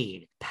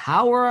guaranteed.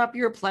 Power up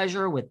your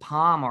pleasure with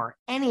Palm or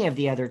any of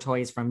the other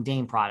toys from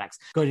Dame Products.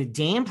 Go to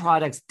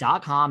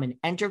dameproducts.com and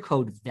enter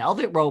code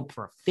VelvetRope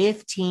for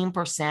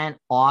 15%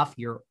 off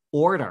your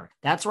order.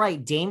 That's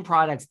right,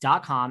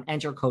 dameproducts.com,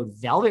 enter code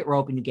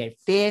VelvetRope and you get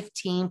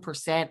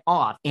 15%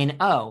 off. And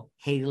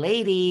hey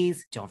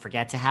ladies, don't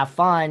forget to have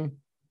fun.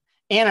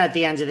 And at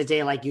the end of the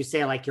day, like you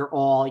say, like you're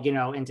all,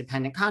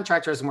 independent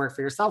contractors and work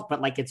for yourself,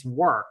 but like it's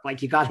work.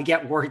 Like you got to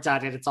get work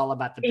done and it's all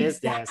about the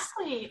business.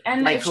 Exactly.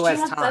 And like who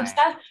has time?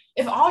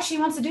 If all she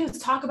wants to do is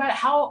talk about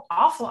how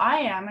awful I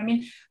am, I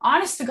mean,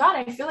 honest to God,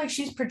 I feel like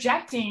she's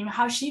projecting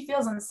how she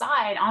feels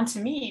inside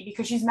onto me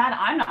because she's mad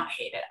I'm not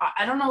hated.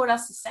 I don't know what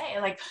else to say.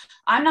 Like,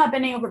 I'm not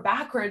bending over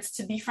backwards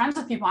to be friends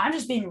with people. I'm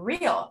just being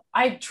real.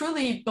 I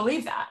truly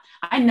believe that.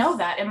 I know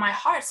that in my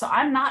heart. So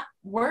I'm not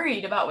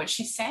worried about what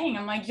she's saying.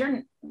 I'm like,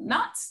 you're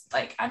nuts.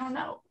 Like, I don't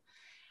know.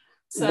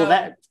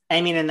 So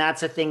and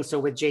that's a thing. So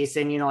with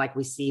Jason, like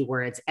we see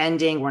where it's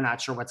ending, we're not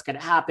sure what's going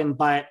to happen,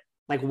 but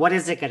like, what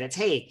is it going to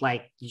take?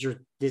 Like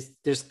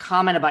there's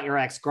comment about your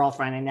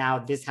ex-girlfriend and now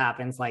this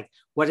happens. Like,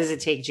 what does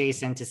it take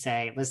Jason to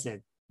say,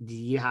 listen,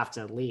 you have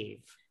to leave?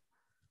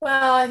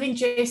 Well, I think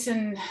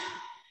Jason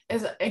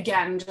is,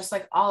 again, just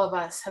like all of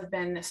us have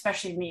been,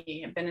 especially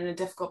me, have been in a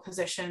difficult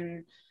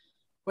position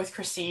with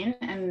Christine.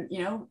 And,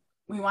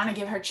 we want to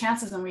give her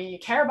chances and we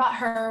care about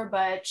her,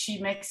 but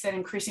she makes it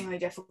increasingly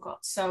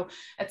difficult. So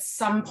at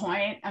some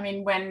point, I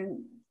mean,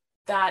 when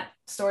that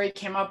story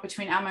came up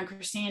between Emma and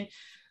Christine,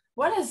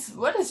 what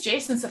is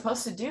Jason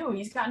supposed to do?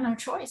 He's got no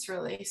choice,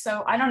 really.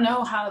 So I don't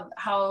know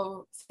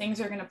how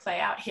things are going to play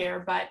out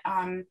here, but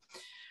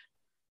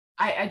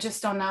I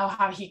just don't know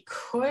how he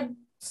could.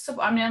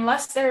 So, I mean,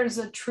 unless there's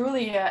an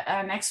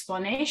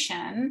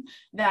explanation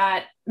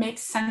that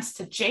makes sense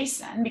to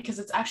Jason, because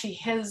it's actually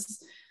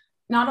his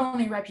not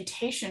only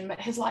reputation, but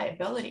his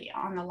liability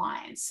on the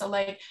line. So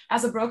like,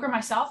 as a broker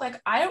myself,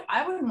 like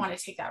I wouldn't want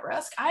to take that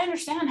risk. I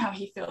understand how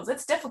he feels.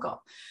 It's difficult.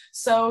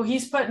 So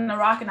he's putting a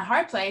rock in a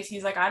hard place.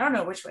 He's like, I don't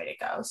know which way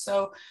to go.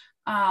 So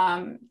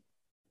I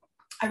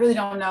really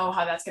don't know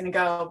how that's going to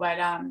go, but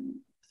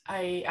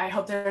I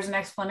hope there's an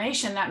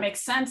explanation that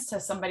makes sense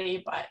to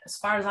somebody, but as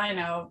far as I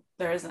know,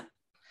 there isn't.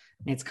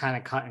 It's kind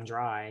of cut and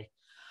dry.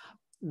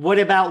 What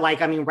about,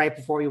 like, I mean, right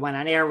before we went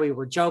on air, we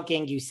were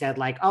joking. You said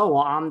like, oh,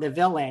 well, I'm the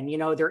villain. You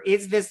know, there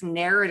is this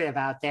narrative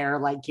out there,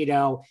 like, you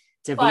know,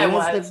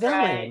 Davina's the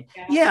villain. Right?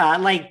 Yeah.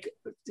 Like,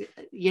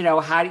 you know,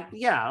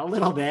 a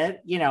little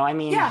bit, you know, I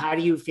mean, how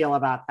do you feel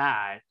about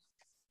that?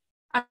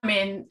 I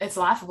mean, it's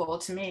laughable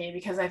to me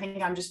because I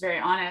think I'm just very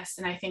honest.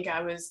 And I think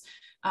I was,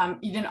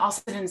 you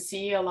didn't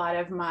see a lot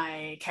of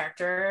my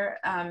character.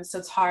 So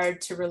it's hard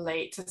to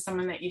relate to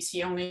someone that you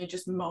see only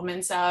just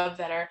moments of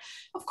that are,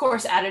 of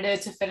course,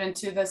 edited to fit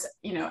into this,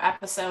 you know,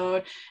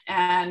 episode.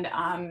 And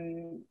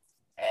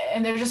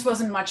there just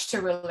wasn't much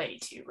to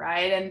relate to.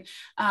 Right.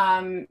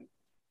 And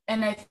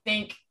I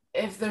think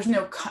if there's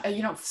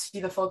you don't see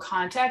the full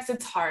context,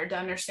 it's hard to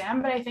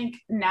understand. But I think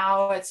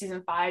now at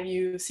season 5,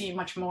 you see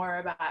much more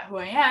about who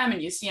I am,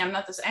 and you see I'm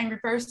not this angry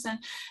person,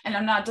 and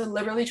I'm not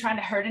deliberately trying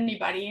to hurt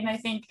anybody. And I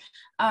think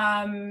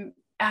I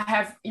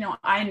have, you know,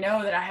 I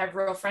know that I have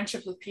real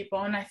friendships with people,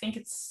 and I think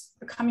it's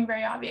becoming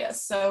very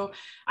obvious. So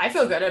I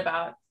feel good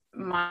about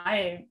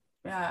my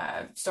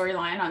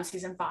storyline on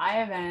season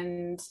 5,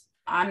 and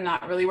I'm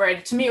not really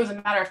worried. To me, it was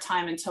a matter of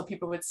time until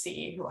people would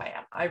see who I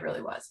am. I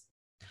really was.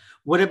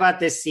 What about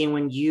this scene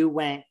when you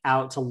went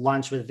out to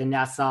lunch with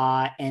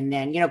Vanessa, and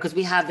then, you know, because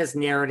we have this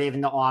narrative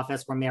in the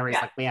office where Mary's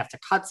like, we have to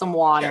cut some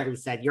water. We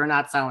said, you're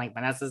not selling,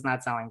 Vanessa's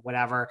not selling,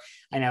 whatever.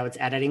 I know it's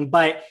editing,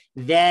 but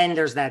then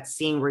there's that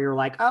scene where you're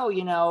like, oh,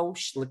 you know,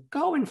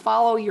 go and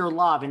follow your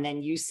love. And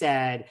then you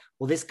said,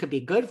 well, this could be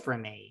good for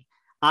me.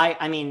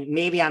 I mean,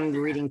 maybe I'm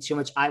reading too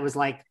much. I was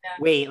like,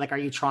 wait, like, are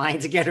you trying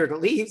to get her to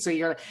leave? So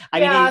you're, I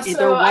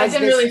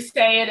didn't really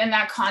say it in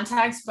that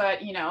context,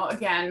 but, you know,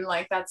 again,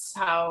 like, that's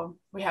how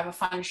we have a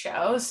fun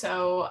show.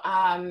 So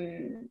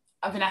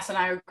Vanessa and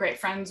I are great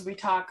friends. We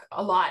talk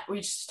a lot.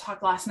 We just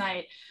talked last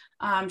night.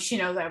 She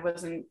knows I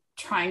wasn't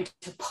trying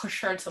to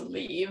push her to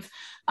leave.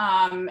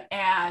 And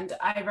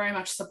I very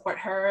much support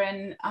her.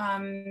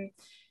 And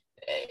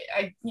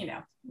you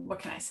know, what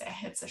can I say?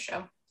 It's a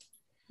show.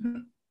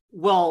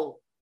 Well,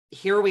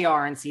 here we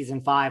are in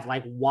season 5.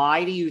 Like,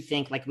 why do you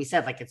think, like we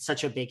said, like, it's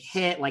such a big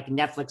hit, like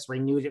Netflix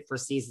renewed it for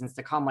seasons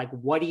to come. Like,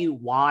 why do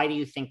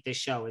you think this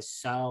show is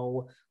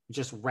so,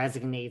 just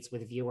resonates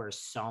with viewers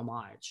so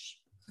much?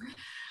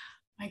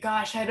 My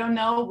gosh, I don't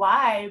know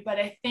why, but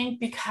I think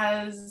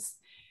because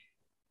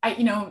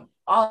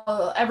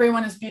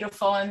everyone is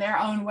beautiful in their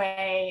own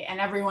way, and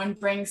everyone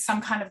brings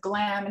some kind of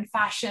glam and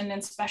fashion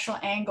and special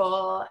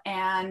angle,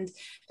 and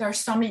there are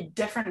so many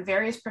different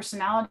various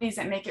personalities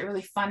that make it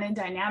really fun and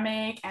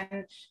dynamic.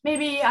 And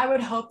maybe I would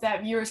hope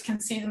that viewers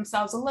can see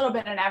themselves a little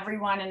bit in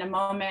everyone in a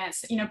moment.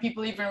 You know,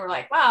 people even were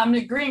like, wow, I'm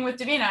agreeing with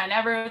Davina, I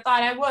never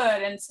thought I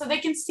would. And so they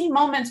can see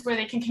moments where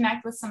they can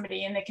connect with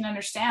somebody and they can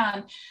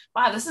understand,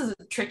 wow, this is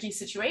a tricky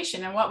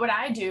situation, and what would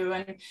I do?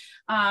 And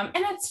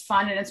it's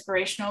fun and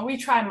inspirational. We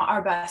try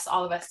our best,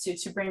 all of us,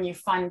 to bring you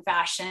fun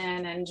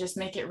fashion and just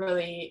make it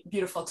really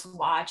beautiful to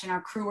watch. And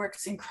our crew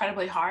works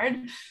incredibly hard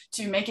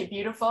to make it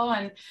beautiful.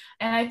 And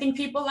I think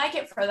people like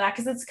it for that,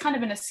 because it's kind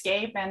of an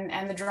escape,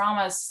 and the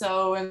drama is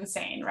so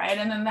insane, right?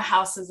 And then the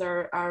houses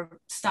are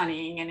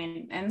stunning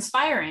and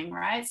inspiring,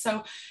 right?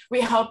 So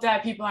we hope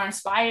that people are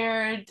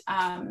inspired,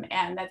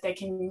 and that they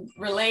can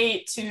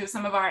relate to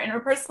some of our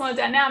interpersonal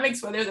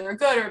dynamics, whether they're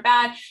good or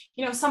bad.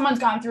 You know, someone's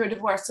gone through a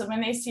divorce, so when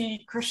they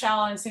see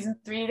Chrishell in season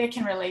 3, they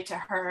can relate to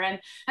her, and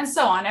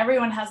so on.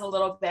 Everyone has a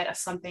little bit of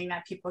something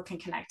that people can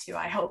connect to,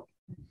 I hope.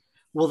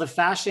 Well, the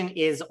fashion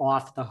is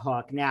off the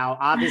hook. Now,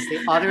 obviously,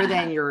 other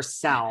than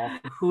yourself,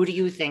 who do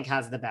you think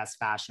has the best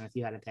fashion, if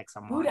you had to pick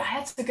someone? Ooh,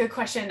 that's a good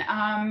question. It's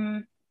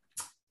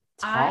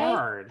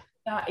hard.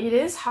 It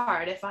is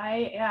hard. If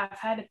I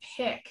had to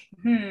pick,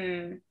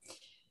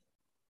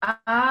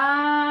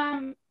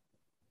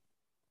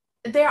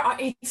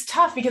 it's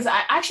tough, because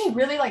I actually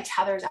really liked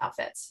Heather's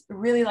outfits.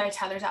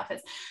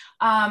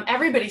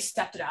 Everybody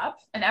stepped it up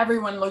and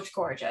everyone looked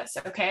gorgeous.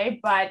 Okay.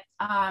 But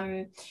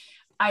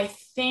I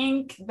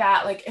think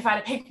that, like, if I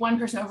had to pick one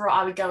person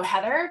overall, I would go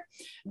Heather,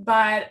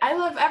 but I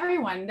love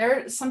everyone.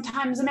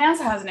 Sometimes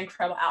Amanda has an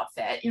incredible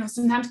outfit. You know,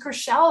 sometimes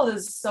Chrishell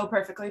is so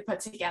perfectly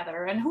put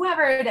together, and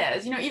whoever it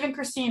is, you know, even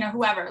Christina,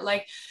 whoever,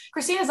 like,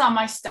 Christina's not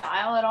my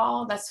style at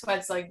all. That's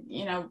what's, like,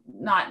 you know,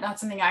 not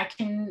something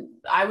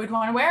I would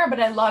want to wear, but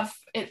I love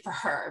it for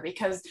her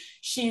because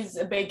she's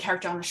a big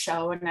character on the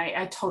show. And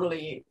I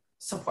totally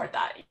support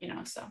that,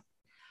 so.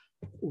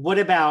 What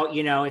about,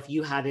 if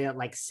you had to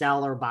like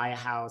sell or buy a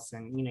house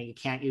and, you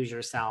can't use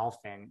yourself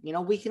and,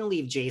 we can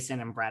leave Jason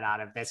and Brett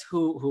out of this.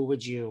 Who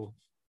would you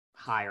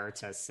hire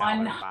to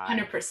sell or buy?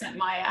 100%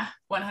 Maya.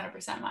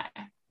 100% Maya.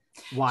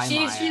 Why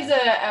she's Maya? She's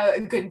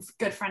a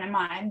good friend of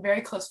mine,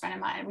 very close friend of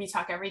mine. We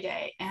talk every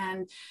day,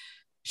 and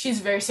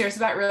she's very serious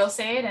about real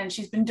estate, and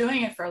she's been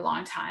doing it for a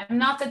long time.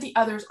 Not that the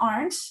others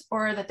aren't,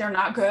 or that they're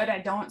not good. I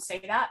don't say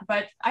that,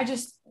 but I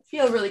just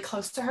feel really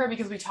close to her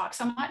because we talk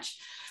so much.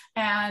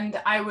 And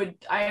I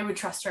would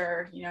trust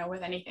her,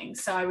 with anything.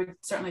 So I would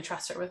certainly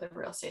trust her with a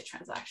real estate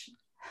transaction.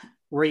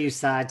 Were you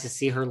sad to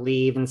see her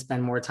leave and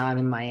spend more time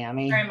in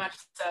Miami? Very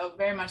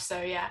much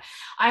so. Yeah.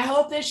 I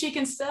hope that she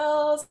can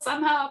still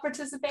somehow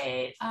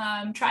participate.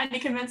 Trying to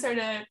convince her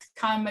to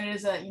come, but it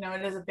is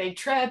a big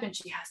trip, and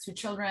she has 2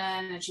 children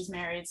and she's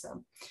married.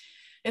 So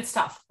it's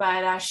tough,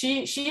 but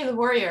she is a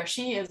warrior.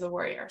 She is a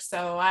warrior.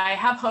 So I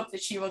have hope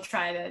that she will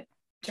try to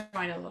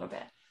join a little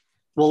bit.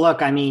 Well,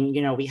 look,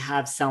 we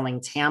have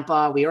Selling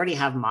Tampa. We already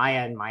have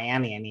Maya in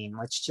Miami.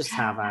 Let's just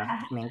have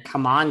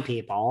come on,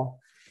 people.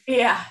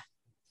 Yeah.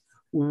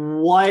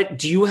 What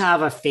do you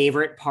have a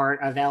favorite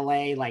part of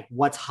LA? Like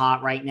what's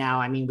hot right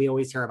now? We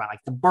always hear about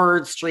like the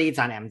bird streets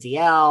on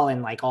MDL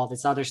and like all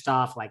this other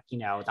stuff, like,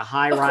 the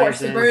high rises. Of course,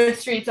 the bird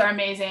streets are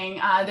amazing.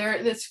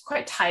 It's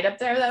quite tight up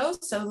there though.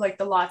 So like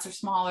the lots are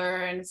smaller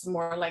and it's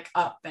more like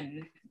up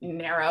and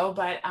narrow,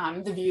 but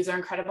the views are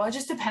incredible. It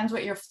just depends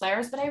what your flair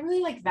is, but I really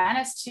like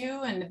Venice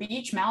too, and the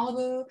beach,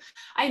 Malibu.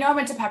 I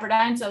went to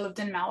Pepperdine, so I lived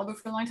in Malibu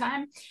for a long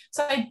time.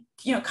 So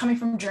coming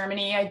from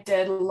Germany, I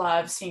did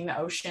love seeing the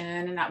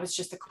ocean, and that was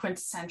just a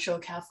quintessential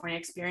California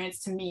experience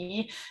to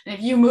me. And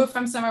if you move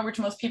from somewhere, which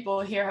most people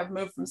here have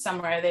moved from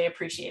somewhere, they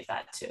appreciate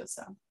that too.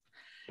 So.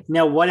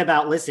 Now, what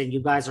about, listen,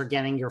 you guys are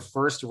getting your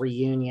first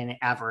reunion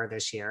ever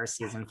this year,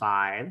 season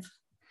 5.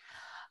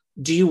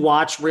 Do you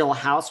watch Real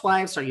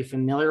Housewives? Are you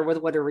familiar with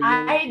what a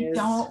reunion is?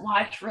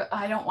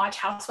 I don't watch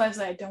Housewives.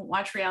 I don't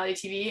watch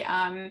reality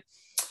TV.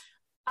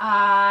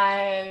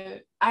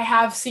 I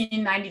have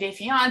seen 90 Day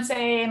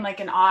Fiance and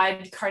like an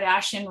odd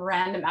Kardashian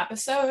random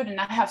episode, and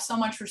I have so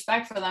much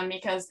respect for them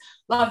because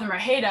love them or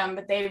hate them,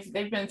 but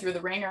they've been through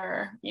the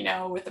ringer,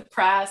 with the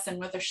press and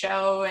with the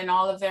show and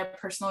all of their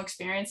personal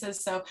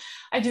experiences. So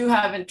I do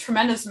have a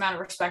tremendous amount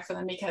of respect for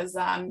them because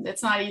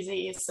it's not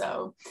easy.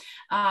 So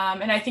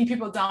and I think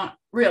people don't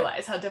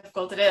realize how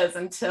difficult it is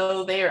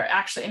until they are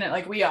actually in it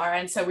like we are.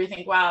 And so we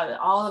think, wow,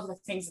 all of the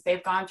things that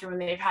they've gone through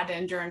and they've had to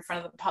endure in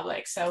front of the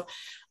public. So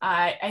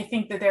I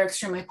think that they're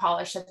extremely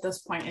polished at this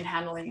point in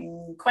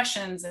handling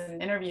questions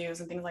and interviews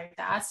and things like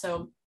that.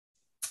 So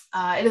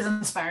it is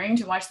inspiring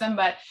to watch them,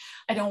 but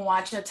I don't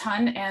watch a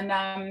ton, and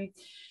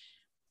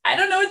I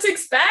don't know what to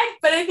expect,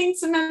 but I think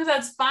sometimes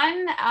that's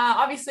fun.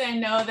 Obviously, I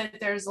know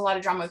that there's a lot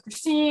of drama with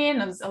Christine,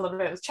 there's a little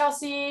bit with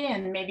Chelsea,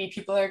 and maybe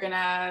people are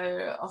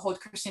gonna hold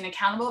Christine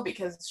accountable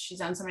because she's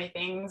done so many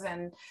things,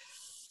 and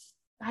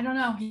I don't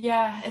know.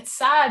 Yeah, it's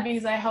sad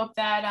because I hope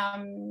that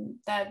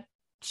that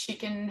she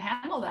can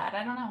handle that.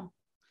 I don't know.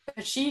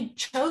 But she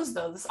chose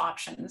those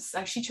options.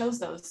 Like she chose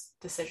those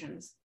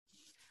decisions.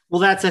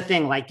 Well, that's the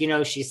thing. Like,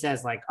 she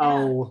says like,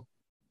 oh,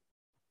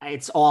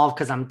 it's all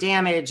because I'm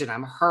damaged and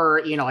I'm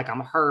hurt, I'm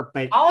hurt,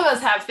 but all of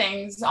us have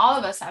things.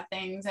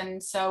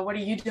 And so what are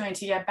you doing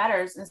to get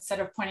better instead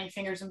of pointing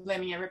fingers and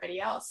blaming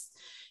everybody else?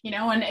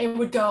 And it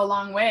would go a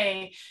long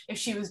way if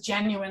she was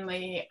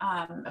genuinely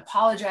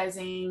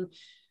apologizing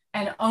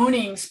and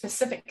owning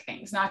specific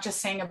things, not just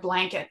saying a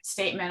blanket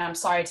statement, I'm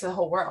sorry, to the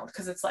whole world.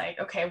 Because it's like,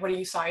 okay, what are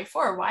you sorry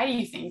for? Why do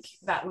you think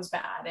that was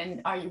bad?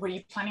 And what are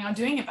you planning on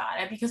doing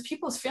about it? Because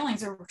people's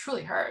feelings are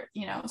truly hurt,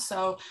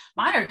 so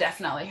mine are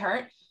definitely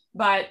hurt,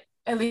 but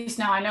at least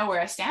now I know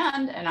where I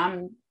stand,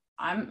 and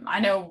I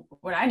know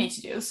what I need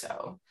to do.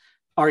 So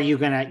are you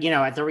gonna,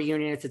 at the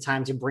reunion, it's a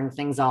time to bring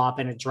things up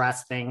and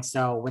address things.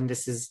 So when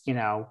this is,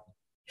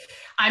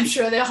 I'm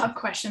sure they'll have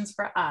questions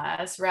for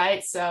us,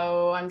 right?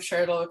 So I'm sure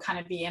it'll kind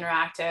of be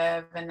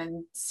interactive, and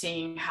then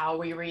seeing how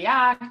we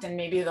react, and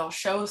maybe they'll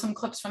show some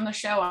clips from the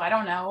show, I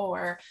don't know,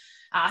 or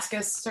ask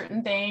us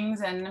certain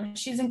things. And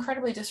she's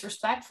incredibly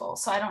disrespectful.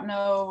 So I don't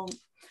know.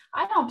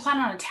 I don't plan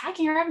on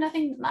attacking her. I have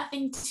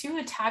nothing to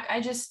attack.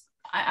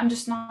 I'm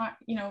just not,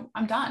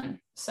 I'm done.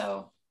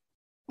 So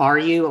are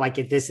you like,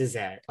 if this is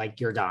it, like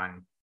you're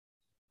done?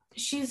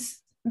 She's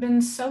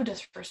been so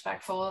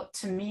disrespectful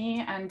to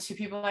me and to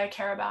people I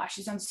care about.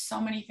 She's done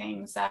so many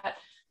things that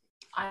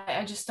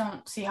I just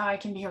don't see how I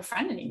can be her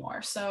friend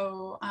anymore.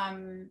 So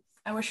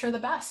I wish her the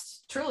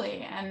best,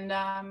 truly. And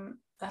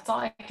that's all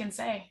I can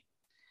say.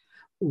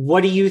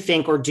 What do you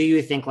think, or do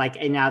you think, like,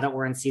 and now that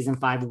we're in season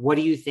 5, what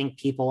do you think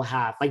people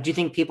have? Like, do you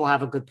think people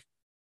have a good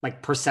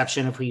like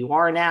perception of who you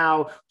are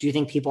now? Do you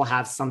think people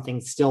have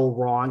something still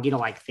wrong?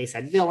 Like they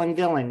said, villain,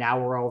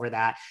 now we're over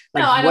that.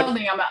 Like, no, I don't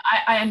think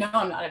I know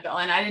I'm not a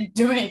villain. I didn't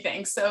do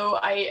anything. So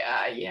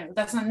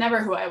that's never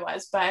who I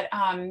was, but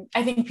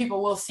I think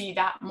people will see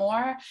that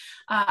more.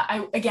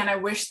 I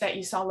wish that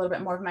you saw a little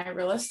bit more of my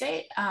real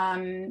estate.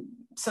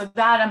 So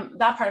that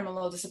part I'm a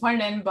little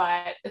disappointed in,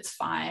 but it's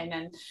fine.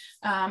 And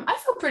I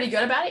feel pretty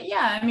good about it.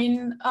 Yeah. I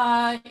mean,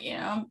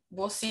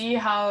 we'll see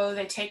how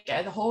they take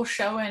the whole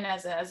show in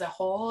as a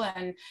whole.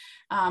 And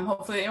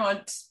hopefully,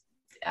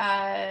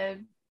 I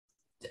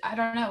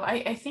don't know.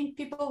 I think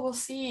people will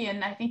see,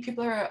 and I think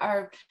people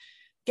are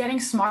getting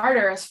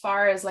smarter as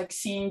far as like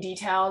seeing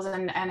details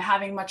and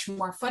having much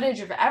more footage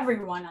of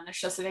everyone on the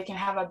show so they can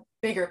have a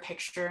bigger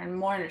picture and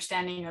more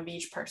understanding of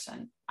each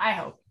person. I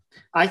hope.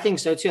 I think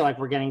so too. Like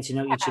we're getting to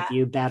know each of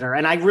you better.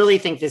 And I really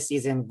think this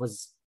season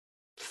was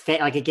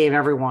like it gave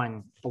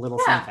everyone a little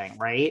something,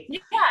 right? Yeah.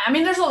 I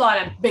mean, there's a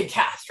lot of big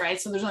cast,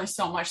 right? So there's only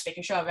so much they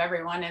can show of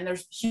everyone, and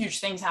there's huge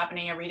things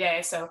happening every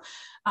day. So,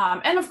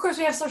 and of course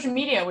we have social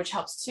media, which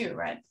helps too,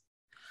 right?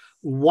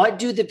 What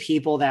do the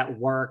people that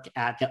work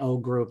at the O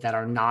Group that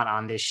are not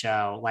on this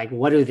show, like,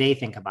 what do they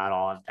think about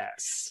all of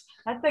this?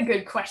 That's a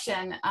good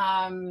question.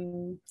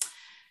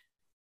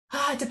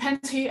 It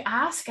depends who you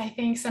ask. I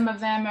think some of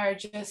them are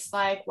just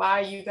like, wow,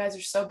 you guys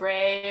are so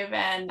brave.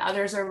 And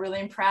others are really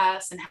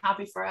impressed and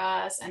happy for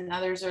us. And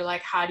others are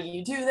like, how do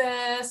you do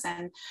this?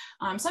 And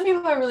some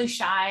people are really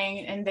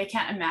shy and they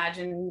can't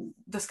imagine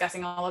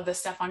discussing all of this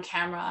stuff on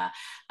camera.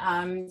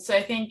 So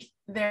I think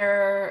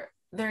they're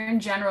in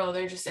general,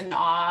 they're just in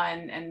awe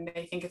and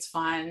they think it's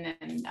fun.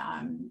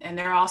 And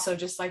they're also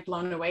just like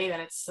blown away that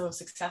it's so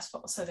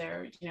successful. So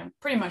they're,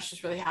 pretty much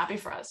just really happy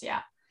for us. Yeah.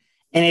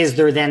 And is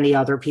there then the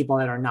other people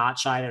that are not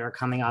shy that are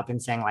coming up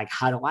and saying like,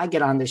 how do I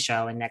get on the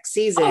show in next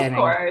season? Of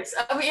course.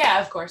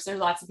 Of course. There's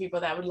lots of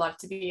people that would love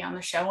to be on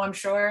the show, I'm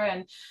sure.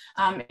 And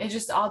it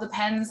just all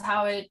depends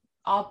how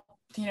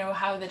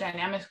how the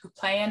dynamics would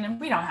play in.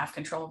 And we don't have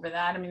control over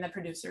that. I mean, the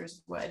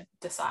producers would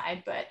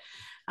decide, but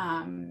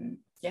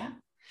yeah.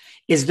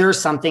 Is there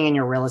something in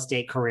your real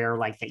estate career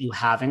like that you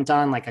haven't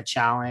done, like a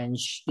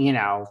challenge,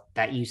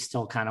 that you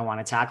still kind of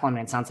want to tackle? I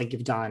mean, it sounds like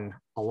you've done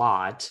a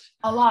lot.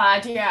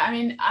 Yeah. I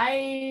mean,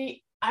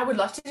 I would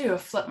love to do a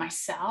flip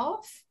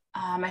myself.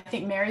 I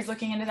think Mary's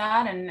looking into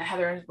that, and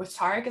Heather with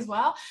Tarek as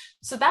well.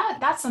 So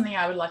that's something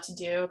I would love to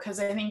do, because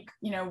I think,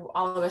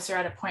 all of us are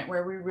at a point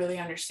where we really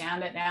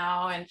understand it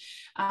now.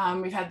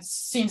 And we've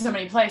seen so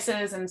many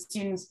places and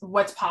seen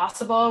what's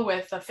possible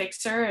with a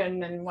fixer.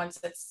 And then once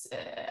it's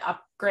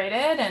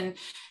upgraded and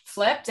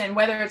flipped, and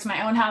whether it's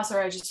my own house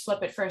or I just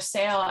flip it for a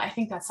sale, I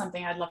think that's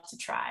something I'd love to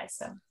try.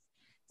 So.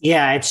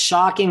 Yeah, it's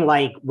shocking.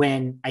 Like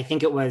when I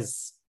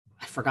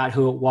forgot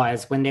who it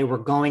was, when they were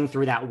going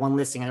through that one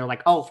listing and they're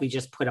like, oh, if we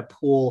just put a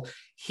pool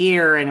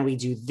here and we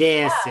do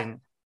this. Yeah. And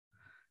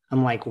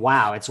I'm like,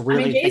 wow, it's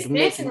really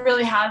Jason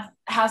really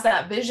has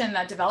that vision,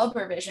 that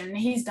developer vision.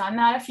 He's done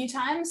that a few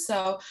times.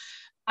 So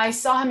I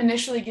saw him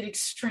initially get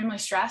extremely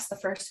stressed the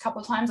first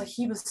couple of times. Like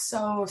he was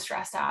so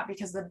stressed out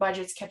because the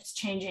budgets kept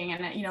changing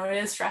and,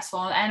 it is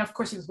stressful. And of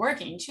course he was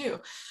working too.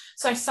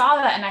 So I saw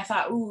that and I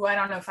thought, ooh, I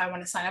don't know if I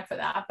want to sign up for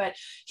that. But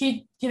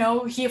he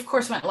of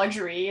course went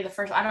luxury.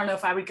 I don't know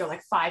if I would go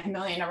like 5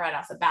 million right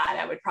off the bat.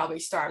 I would probably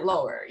start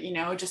lower,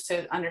 just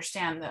to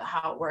understand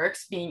how it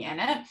works being in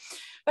it.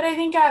 But I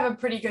think I have a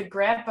pretty good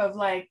grip of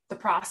like the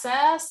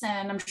process,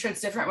 and I'm sure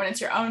it's different when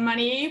it's your own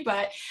money,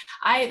 but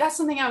that's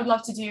something I would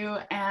love to do.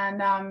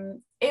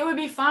 And it would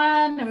be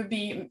fun. It would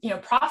be,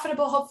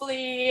 profitable,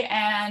 hopefully.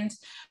 And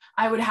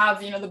I would have,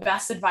 the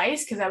best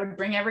advice, because I would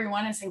bring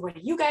everyone and say, what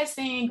do you guys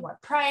think?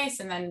 What price?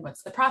 And then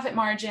what's the profit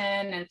margin?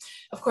 And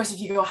of course, if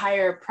you go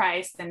higher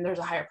price, then there's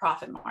a higher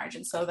profit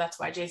margin. So that's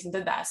why Jason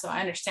did that. So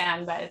I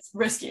understand, but it's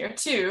riskier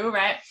too,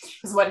 right?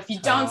 Because what if you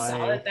don't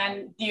sell it?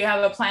 Then do you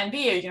have a plan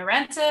B? Are you going to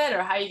rent it,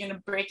 or how are you going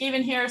to break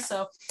even here?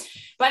 So,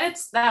 but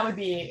that would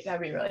be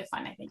really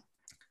fun, I think.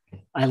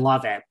 I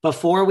love it.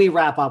 Before we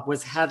wrap up,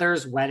 was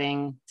Heather's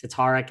wedding to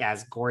Tarek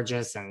as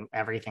gorgeous and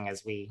everything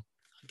as we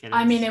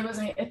I mean, it was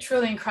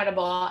truly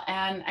incredible.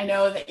 And I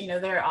know that,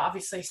 they're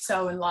obviously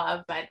so in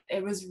love, but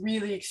it was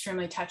really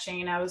extremely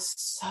touching. And I was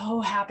so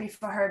happy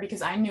for her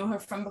because I knew her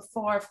from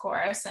before, of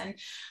course. And,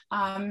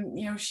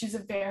 she's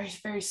a very,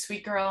 very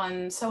sweet girl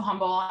and so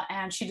humble,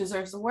 and she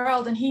deserves the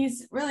world. And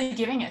he's really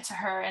giving it to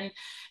her. And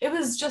it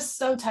was just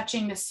so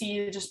touching to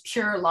see just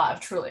pure love,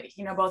 truly,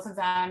 both of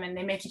them, and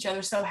they make each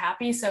other so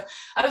happy. So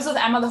I was with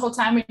Emma the whole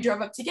time. We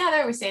drove up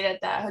together. We stayed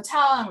at the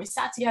hotel and we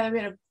sat together. We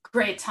had a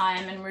great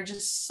time, and we're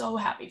just so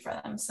happy for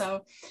them.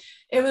 So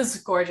it was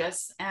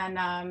gorgeous, and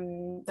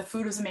the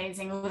food was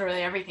amazing,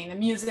 literally everything, the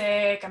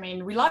music, I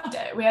mean, we loved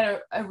it. We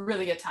had a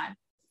really good time.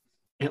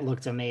 It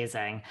looked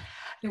amazing.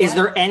 Is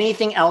there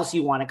anything else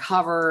you want to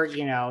cover,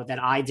 that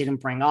I didn't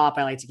bring up?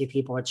 I like to give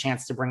people a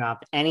chance to bring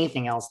up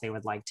anything else they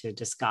would like to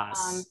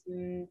discuss.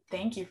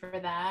 Thank you for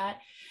that.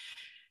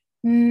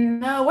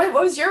 No, what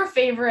was your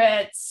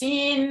favorite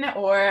scene,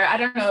 or I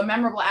don't know, a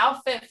memorable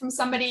outfit from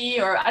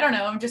somebody, or I don't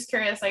know, I'm just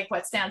curious, like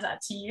what stands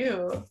out to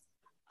you?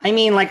 I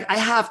mean, like, I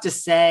have to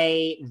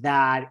say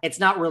that it's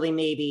not really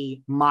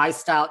maybe my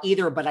style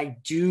either, but I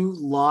do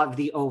love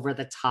the over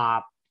the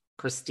top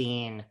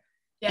Christine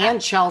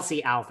and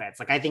Chelsea outfits.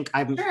 Like, I think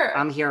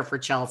I'm here for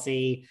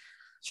Chelsea.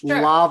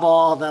 Sure. Love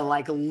all the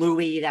like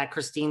Louis that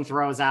Christine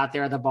throws out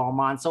there, the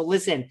Beaumont. So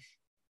listen,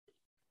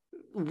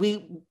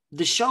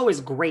 the show is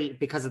great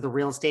because of the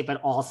real estate,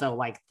 but also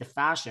like the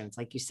fashions.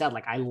 Like you said,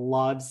 like I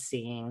love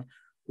seeing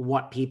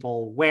what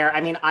people wear.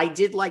 I mean, I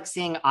did like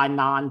seeing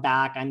Adnan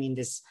back. I mean,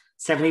 this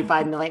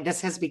 75 million,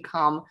 this has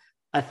become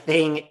a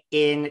thing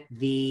in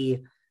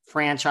the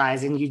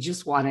franchise, and you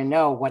just want to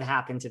know what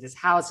happened to this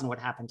house and what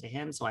happened to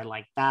him. So I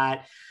like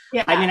that.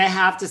 Yeah. I mean, I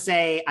have to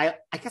say, I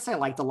guess I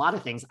liked a lot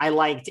of things. I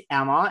liked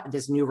Emma,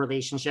 this new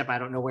relationship. I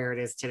don't know where it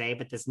is today,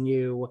 but this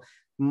new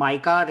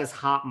Micah, this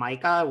hot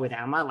Micah with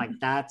Emma, like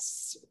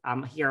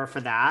I'm here for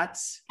that.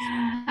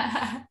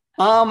 I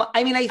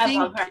mean, I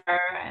think, love her.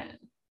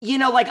 You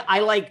know, like I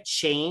like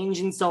change.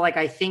 And so like,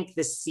 I think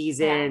this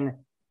season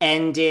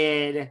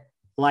ended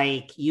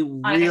like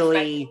you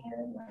really,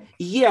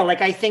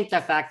 like I think the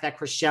fact that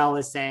Chrishell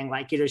is saying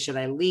like, you know, should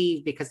I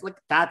leave? Because look,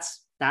 that's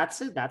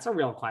a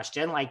real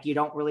question. Like you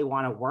don't really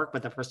want to work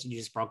with the person you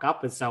just broke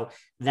up with. So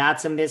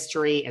that's a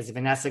mystery. Is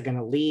Vanessa going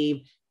to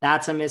leave?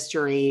 That's a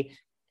mystery.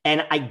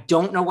 And I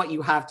don't know what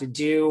you have to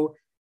do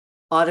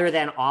other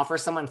than offer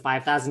someone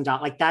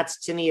 $5,000. Like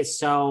that's to me is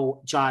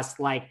so just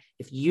like,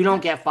 if you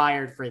don't get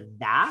fired for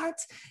that.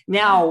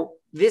 Now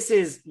this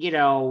is, you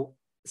know,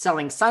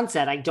 Selling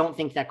Sunset. I don't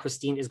think that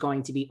Christine is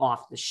going to be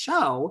off the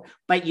show,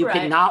 but you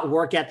cannot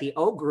work at the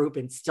O Group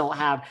and still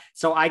have.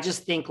 So I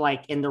just think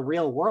like in the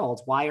real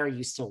world, why are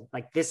you still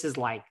like, this is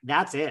like,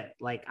 that's it.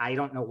 Like, I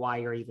don't know why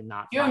you're even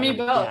not. You and me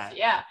both. Yet.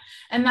 Yeah.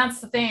 And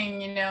that's the thing,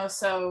 you know,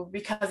 so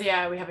because, we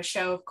have a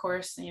show, of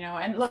course, you know,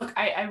 and look,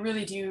 I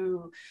really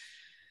do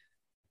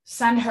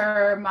send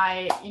her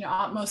my,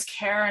 utmost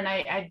care. And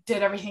I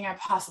did everything I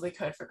possibly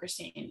could for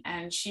Christine,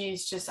 and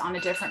she's just on a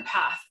different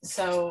path.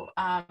 So,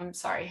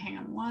 sorry, hang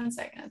on one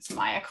second. It's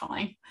Maya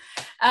calling.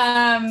 But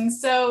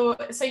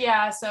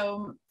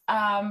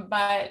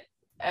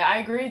I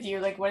agree with you.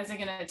 Like, what is it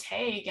going to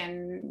take?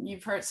 And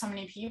you've hurt so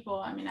many people.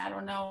 I mean, I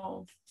don't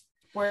know,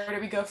 where do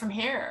we go from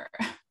here?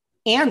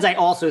 And I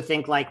also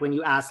think like, when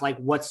you ask like,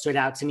 what stood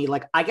out to me,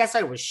 like, I guess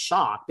I was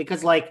shocked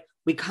because like,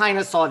 we kind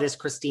of saw this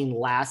Christine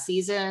last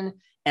season,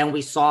 and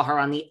we saw her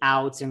on the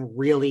outs and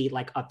really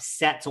like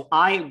upset. So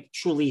I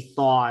truly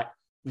thought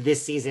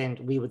this season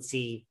we would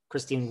see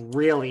Christine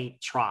really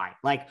try,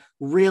 like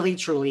really,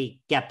 truly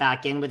get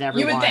back in with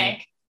everyone. You would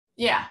think.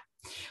 Yeah.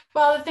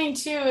 Well, the thing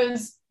too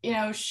is,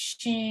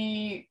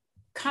 she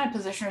kind of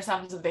positioned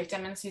herself as a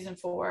victim in season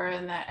 4,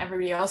 and that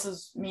everybody else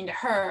is mean to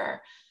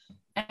her.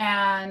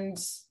 And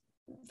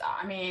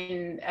I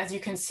mean, as you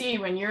can see,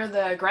 when you're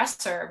the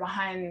aggressor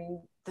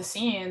behind the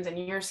scenes and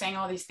you're saying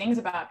all these things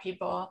about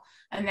people,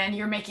 and then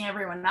you're making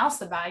everyone else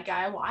the bad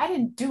guy. Well, I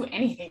didn't do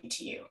anything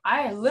to you.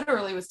 I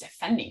literally was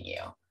defending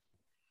you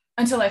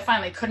until I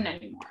finally couldn't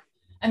anymore.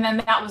 And then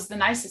that was the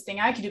nicest thing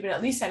I could do, but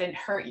at least I didn't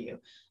hurt you.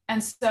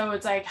 And so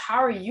it's like, how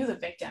are you the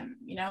victim?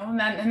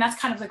 And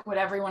that's kind of like what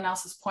everyone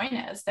else's point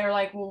is. They're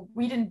like, well,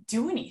 we didn't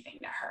do anything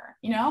to her,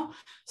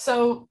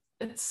 So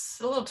it's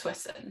a little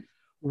twisted.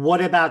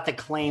 What about the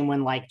claim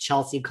when like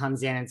Chelsea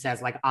comes in and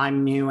says like,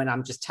 I'm new and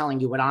I'm just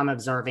telling you what I'm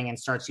observing, and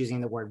starts using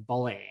the word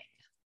bullying?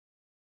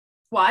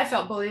 Well, I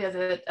felt bullied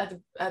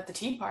at the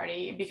tea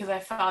party because I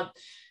felt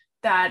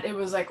that it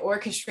was like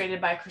orchestrated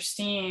by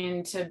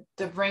Christine to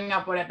bring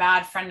up what a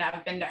bad friend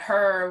I've been to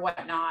her or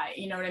whatnot,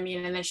 you know what I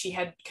mean? And then she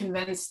had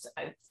convinced,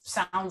 it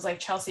sounds like,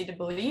 Chelsea to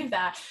believe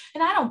that.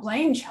 And I don't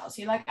blame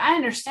Chelsea. Like, I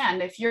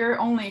understand if you're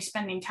only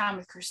spending time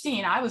with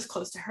Christine, I was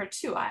close to her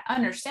too. I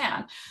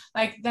understand.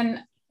 Like,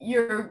 then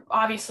you're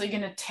obviously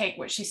going to take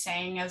what she's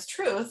saying as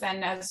truth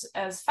and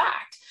as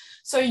fact.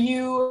 So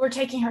you were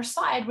taking her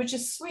side, which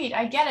is sweet.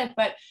 I get it.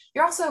 But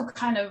you're also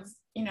kind of,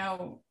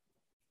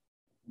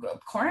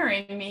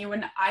 cornering me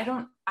when I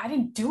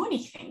didn't do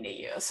anything to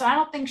you. So I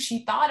don't think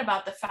she thought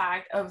about the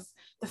fact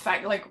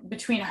like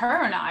between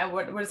her and I,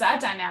 what is that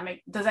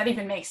dynamic? Does that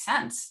even make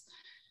sense?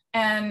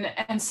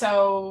 And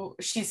so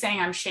she's saying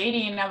I'm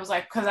shady, and I was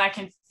like, because I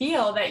can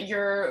feel that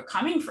you're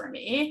coming for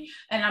me,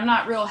 and I'm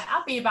not real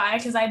happy about it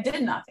because I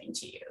did nothing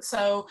to you.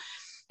 So,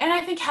 and I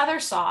think Heather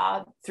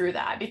saw through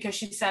that, because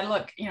she said,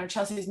 look,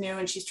 Chelsea's new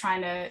and she's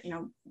trying to,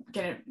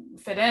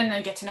 fit in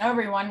and get to know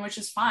everyone, which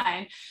is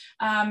fine.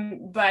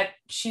 But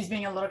she's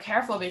being a little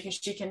careful because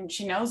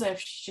she knows that if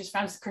she's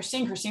friends with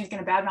Christine's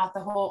going to badmouth the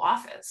whole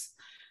office.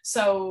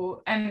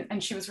 So,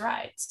 and she was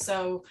right.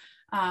 So,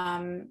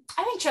 I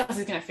think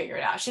Chelsea's going to figure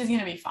it out. She's going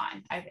to be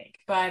fine, I think.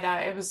 But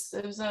it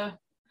was a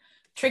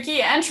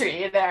tricky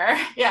entry there.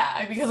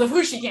 Yeah, because of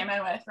who she came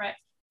in with, right?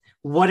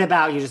 What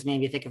about, you just made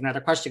me think of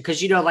another question,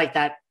 because, like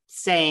that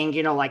saying,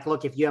 like,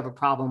 look, if you have a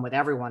problem with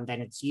everyone,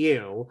 then it's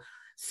you.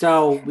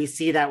 So we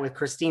see that with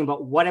Christine.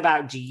 But what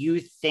about, do you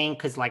think,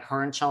 because like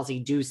her and Chelsea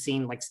do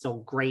seem like still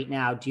great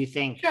now, do you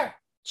think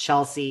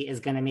Chelsea is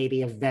going to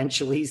maybe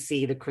eventually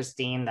see the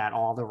Christine that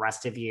all the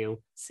rest of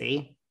you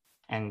see?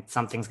 and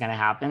something's going to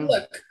happen?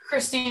 Look,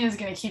 Christine is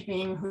going to keep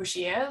being who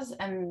she is,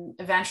 and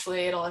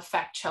eventually it'll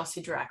affect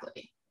Chelsea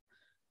directly.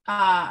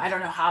 I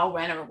don't know how,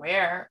 when, or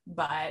where,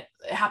 but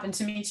it happened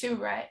to me too,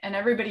 right? And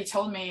everybody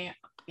told me,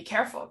 be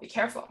careful, be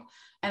careful.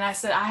 And I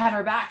said, I had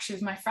her back. She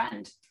was my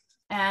friend.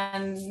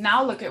 And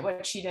now look at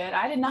what she did.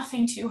 I did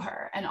nothing to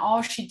her. And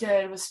all she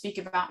did was speak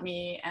about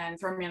me and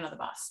throw me under the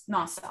bus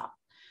nonstop.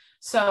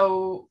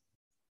 So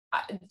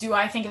do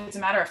I think it's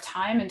a matter of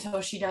time until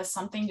she does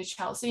something to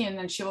Chelsea, and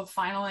then she'll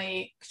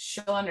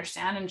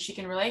understand and she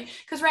can relate?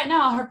 Because right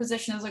now her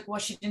position is like, well,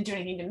 she didn't do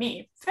anything to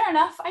me. Fair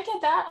enough. I get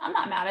that. I'm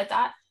not mad at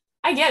that.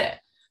 I get it.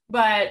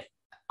 But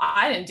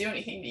I didn't do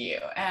anything to you.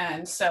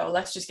 And so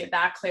let's just get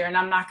that clear. And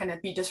I'm not going to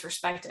be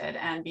disrespected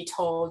and be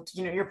told,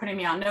 you're putting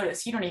me on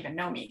notice. You don't even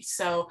know me.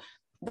 So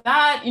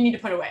that you need to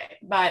put away.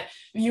 But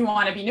if you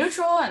want to be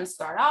neutral and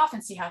start off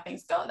and see how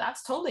things go,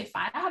 that's totally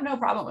fine. I have no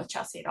problem with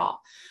Chelsea at all.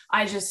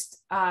 I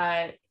just,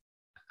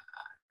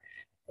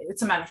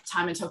 it's a matter of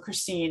time until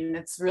Christine,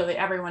 it's really,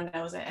 everyone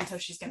knows it, until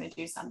she's going to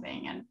do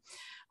something. And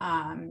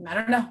I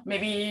don't know,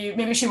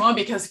 maybe she won't,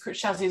 because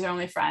Chelsea's her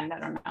only friend. I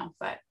don't know,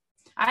 but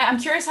I'm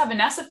curious how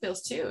Vanessa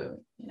feels too.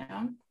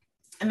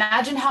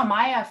 Imagine how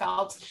Maya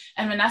felt,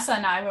 and Vanessa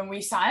and I, when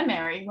we saw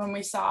Mary, when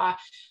we saw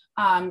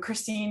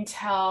Christine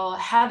tell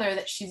Heather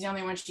that she's the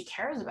only one she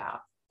cares about.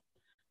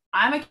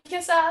 I'm a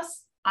kiss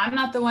ass. I'm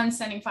not the one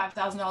sending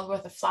 $5,000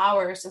 worth of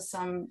flowers to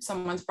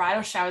someone's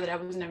bridal shower that I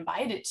wasn't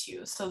invited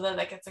to. So that,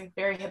 like, it's like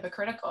very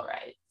hypocritical,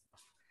 right?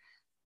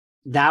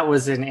 That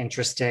was an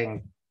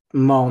interesting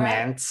moment.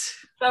 Right.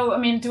 So, I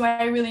mean, do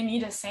I really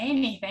need to say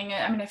anything?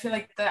 I mean, I feel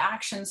like the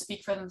actions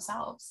speak for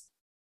themselves.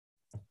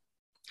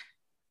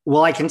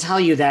 Well, I can tell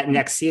you that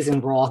next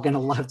season, we're all going to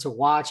love to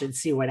watch and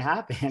see what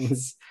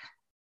happens.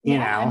 You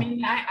know, I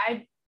mean,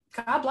 I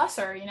God bless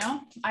her,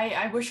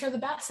 I wish her the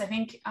best. I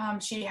think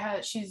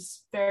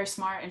she's very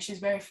smart and she's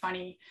very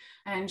funny,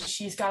 and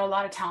she's got a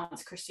lot of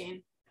talents,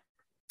 Christine.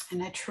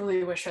 And I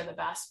truly wish her the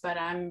best, but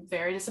I'm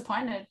very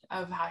disappointed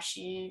of how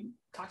she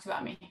talks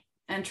about me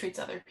and treats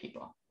other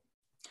people.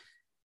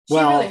 She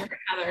really hurt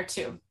Heather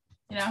too.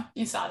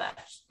 You saw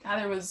that.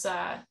 Heather was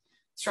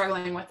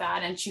struggling with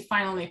that, and she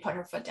finally put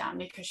her foot down,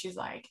 because she's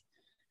like,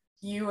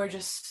 you are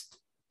just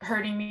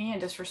hurting me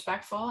and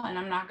disrespectful, and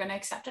I'm not going to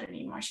accept it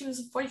anymore. She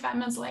was 45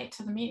 minutes late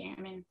to the meeting.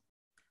 I mean,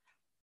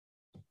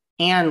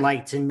 and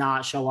like, to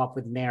not show up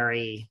with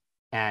Mary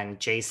and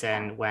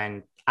Jason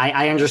when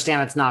I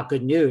understand it's not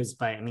good news,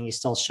 but I mean, you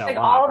still show up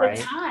all right?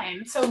 the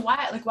time. So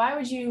why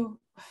would you,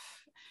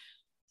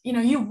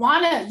 you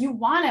want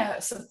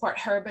to support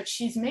her, but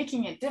she's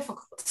making it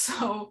difficult.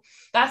 So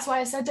that's why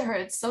I said to her,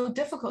 it's so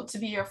difficult to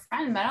be your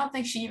friend, but I don't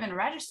think she even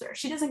registers.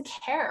 She doesn't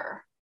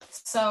care.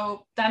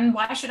 So then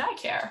why should I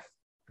care?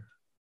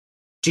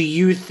 Do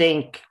you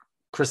think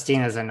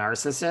Christine is a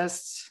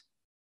narcissist?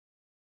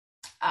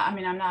 I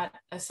mean, I'm not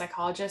a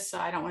psychologist, so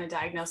I don't want to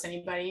diagnose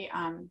anybody.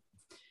 I'm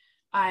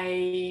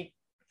very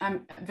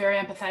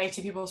empathetic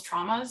to people's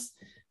traumas,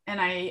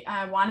 and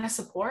I want to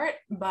support,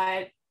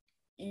 but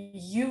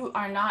you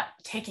are not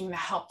taking the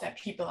help that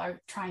people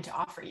are trying to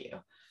offer you.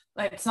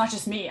 Like, it's not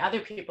just me, other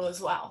people as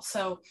well.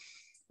 So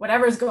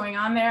whatever is going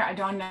on there, I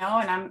don't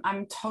know. And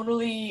I'm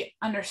totally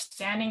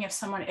understanding if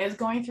someone is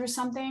going through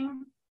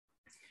something,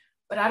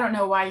 but I don't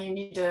know why you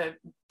need to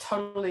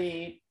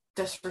totally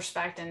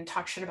disrespect and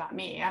talk shit about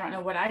me. I don't know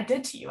what I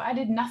did to you. I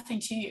did nothing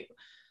to you.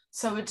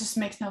 So it just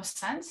makes no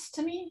sense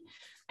to me.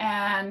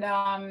 And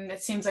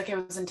it seems like it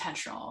was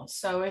intentional.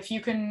 So if you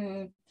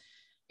can,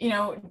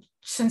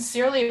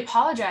 sincerely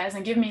apologize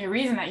and give me a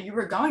reason that you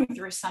were going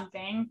through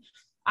something,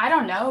 I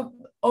don't know,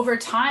 over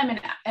time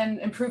and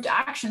improved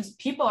actions,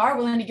 people are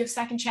willing to give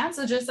second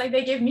chances, just like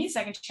they gave me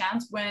second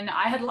chance when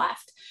I had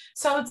left.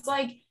 So it's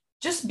like,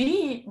 just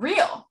be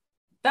real.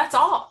 That's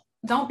all.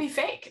 Don't be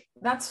fake.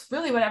 That's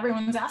really what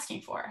everyone's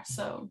asking for.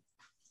 So,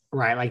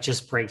 right, like,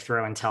 just break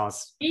through and tell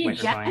us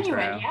what you're going through.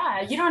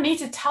 Yeah, you don't need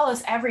to tell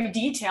us every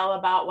detail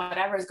about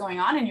whatever is going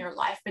on in your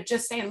life, but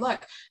just say,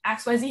 look,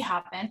 XYZ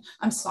happened.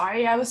 I'm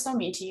sorry I was so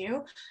mean to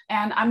you,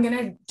 and I'm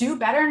gonna do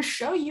better and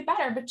show you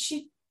better. But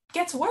she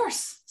gets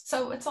worse.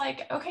 So it's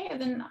like, okay,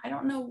 then I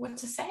don't know what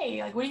to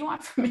say. Like, what do you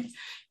want from me?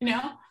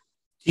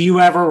 Do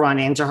you ever run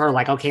into her?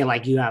 Like, okay,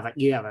 like you have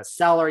a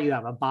seller, you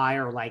have a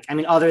buyer, like, I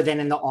mean, other than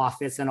in the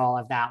office and all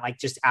of that, like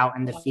just out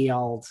in the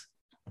field.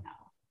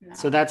 No.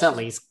 So that's at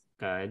least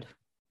good.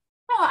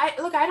 No,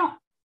 I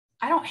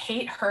don't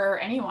hate her or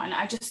anyone.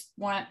 I just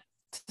want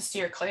to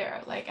steer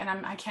clear. Like, and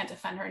I can't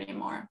defend her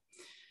anymore.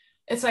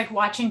 It's like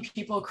watching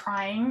people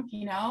crying,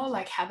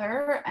 like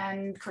Heather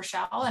and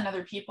Chrishell and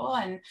other people.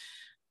 And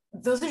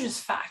those are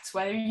just facts,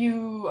 whether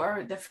you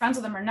are the friends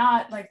with them or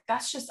not. Like,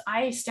 that's just,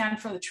 I stand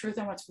for the truth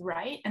and what's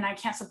right, and I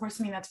can't support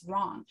something that's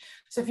wrong.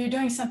 So if you're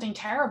doing something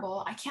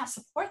terrible, I can't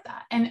support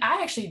that. And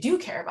I actually do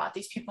care about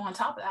these people on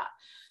top of that.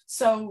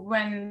 So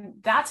when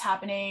that's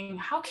happening,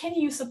 how can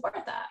you support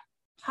that?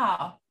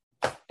 How?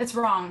 It's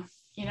wrong,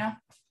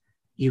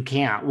 You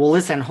can't. Well,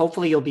 listen,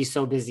 hopefully you'll be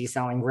so busy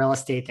selling real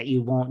estate that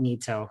you won't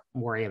need to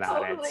worry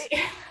about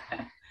it.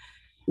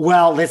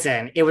 Well,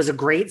 listen, it was a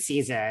great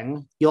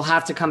season. You'll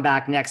have to come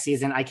back next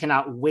season. I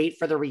cannot wait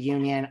for the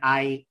reunion.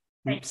 I'm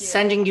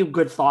sending you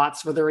good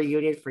thoughts for the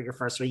reunion, for your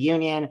first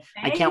reunion.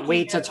 I can't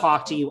wait to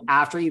talk to you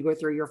after you go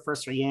through your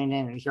first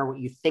reunion and hear what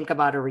you think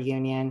about a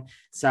reunion.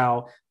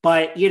 So,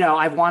 but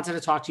I've wanted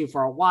to talk to you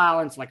for a while.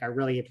 And it's like, I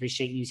really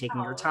appreciate you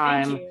taking your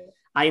time.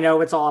 I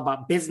know it's all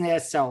about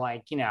business. So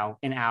in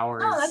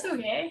hours. Oh, that's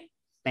okay.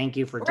 Thank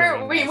you for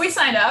doing this. We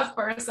signed up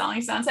for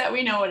Selling Sunset.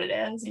 We know what it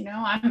is.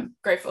 I'm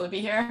grateful to be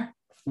here.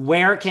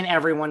 Where can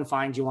everyone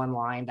find you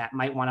online that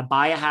might want to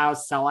buy a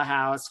house, sell a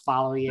house,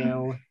 follow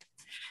you?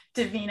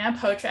 Davina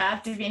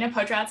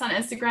Potratz on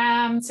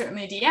Instagram,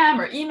 certainly DM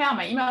or email.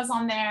 My email is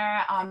on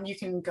there. You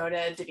can go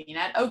to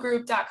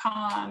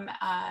davina@ogroup.com,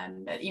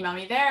 email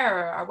me there,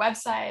 or our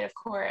website, of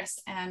course,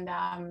 and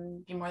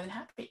be more than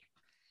happy.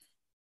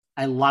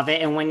 I love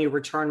it. And when you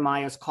return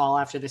Maya's call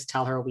after this,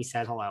 tell her we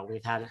said hello.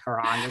 We've had her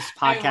on this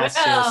podcast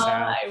too.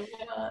 I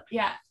will.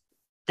 Yeah.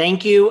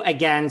 Thank you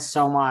again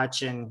so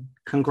much, and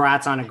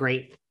congrats on a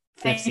great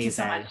fifth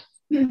season. Thank you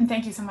so much.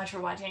 Thank you so much for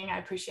watching. I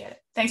appreciate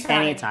it. Thanks for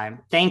anytime.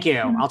 Thank you.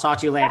 I'll talk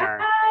to you later.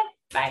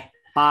 Bye.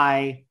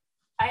 Bye.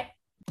 Bye.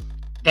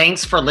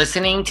 Thanks for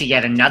listening to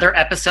yet another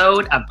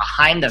episode of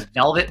Behind the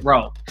Velvet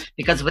Rope.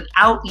 Because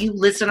without you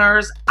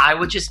listeners, I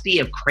would just be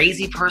a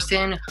crazy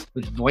person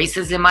with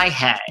voices in my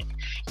head.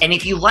 And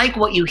if you like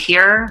what you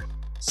hear,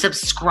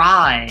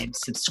 subscribe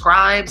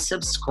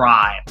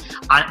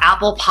on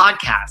Apple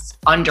Podcasts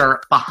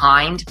under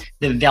Behind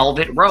the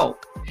Velvet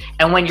Rope.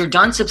 And when you're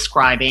done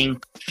subscribing,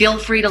 feel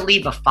free to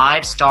leave a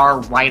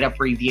 5-star write-up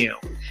review,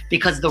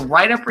 because the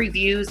write-up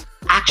reviews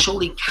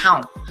actually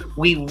count.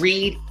 We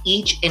read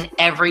each and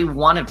every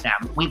one of them.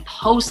 We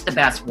post the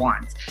best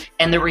ones,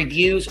 and the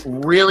reviews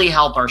really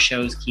help our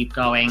shows keep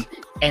going.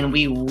 And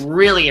we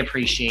really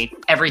appreciate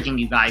everything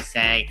you guys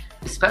say,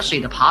 especially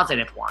the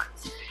positive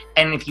ones.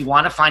 And if you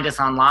want to find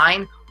us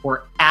online,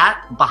 we're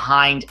at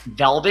Behind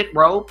Velvet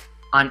Rope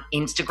on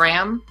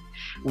Instagram.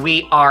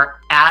 We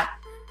are at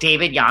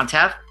David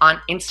Yontef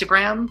on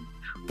Instagram.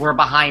 We're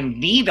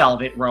Behind the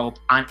Velvet Rope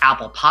on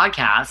Apple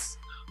Podcasts.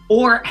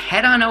 Or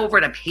head on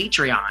over to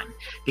Patreon,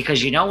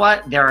 because you know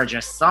what? There are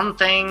just some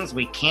things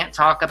we can't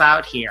talk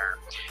about here.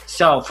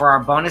 So for our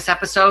bonus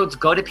episodes,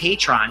 go to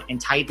Patreon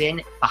and type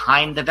in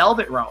Behind the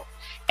Velvet Rope.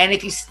 And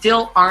if you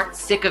still aren't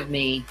sick of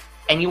me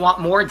and you want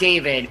more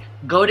David,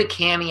 go to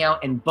Cameo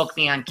and book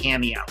me on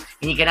Cameo.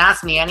 And you can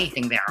ask me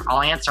anything there.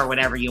 I'll answer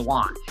whatever you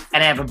want.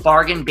 And I have a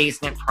bargain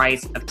basement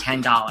price of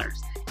 $10.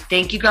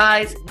 Thank you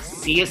guys.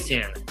 See you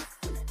soon.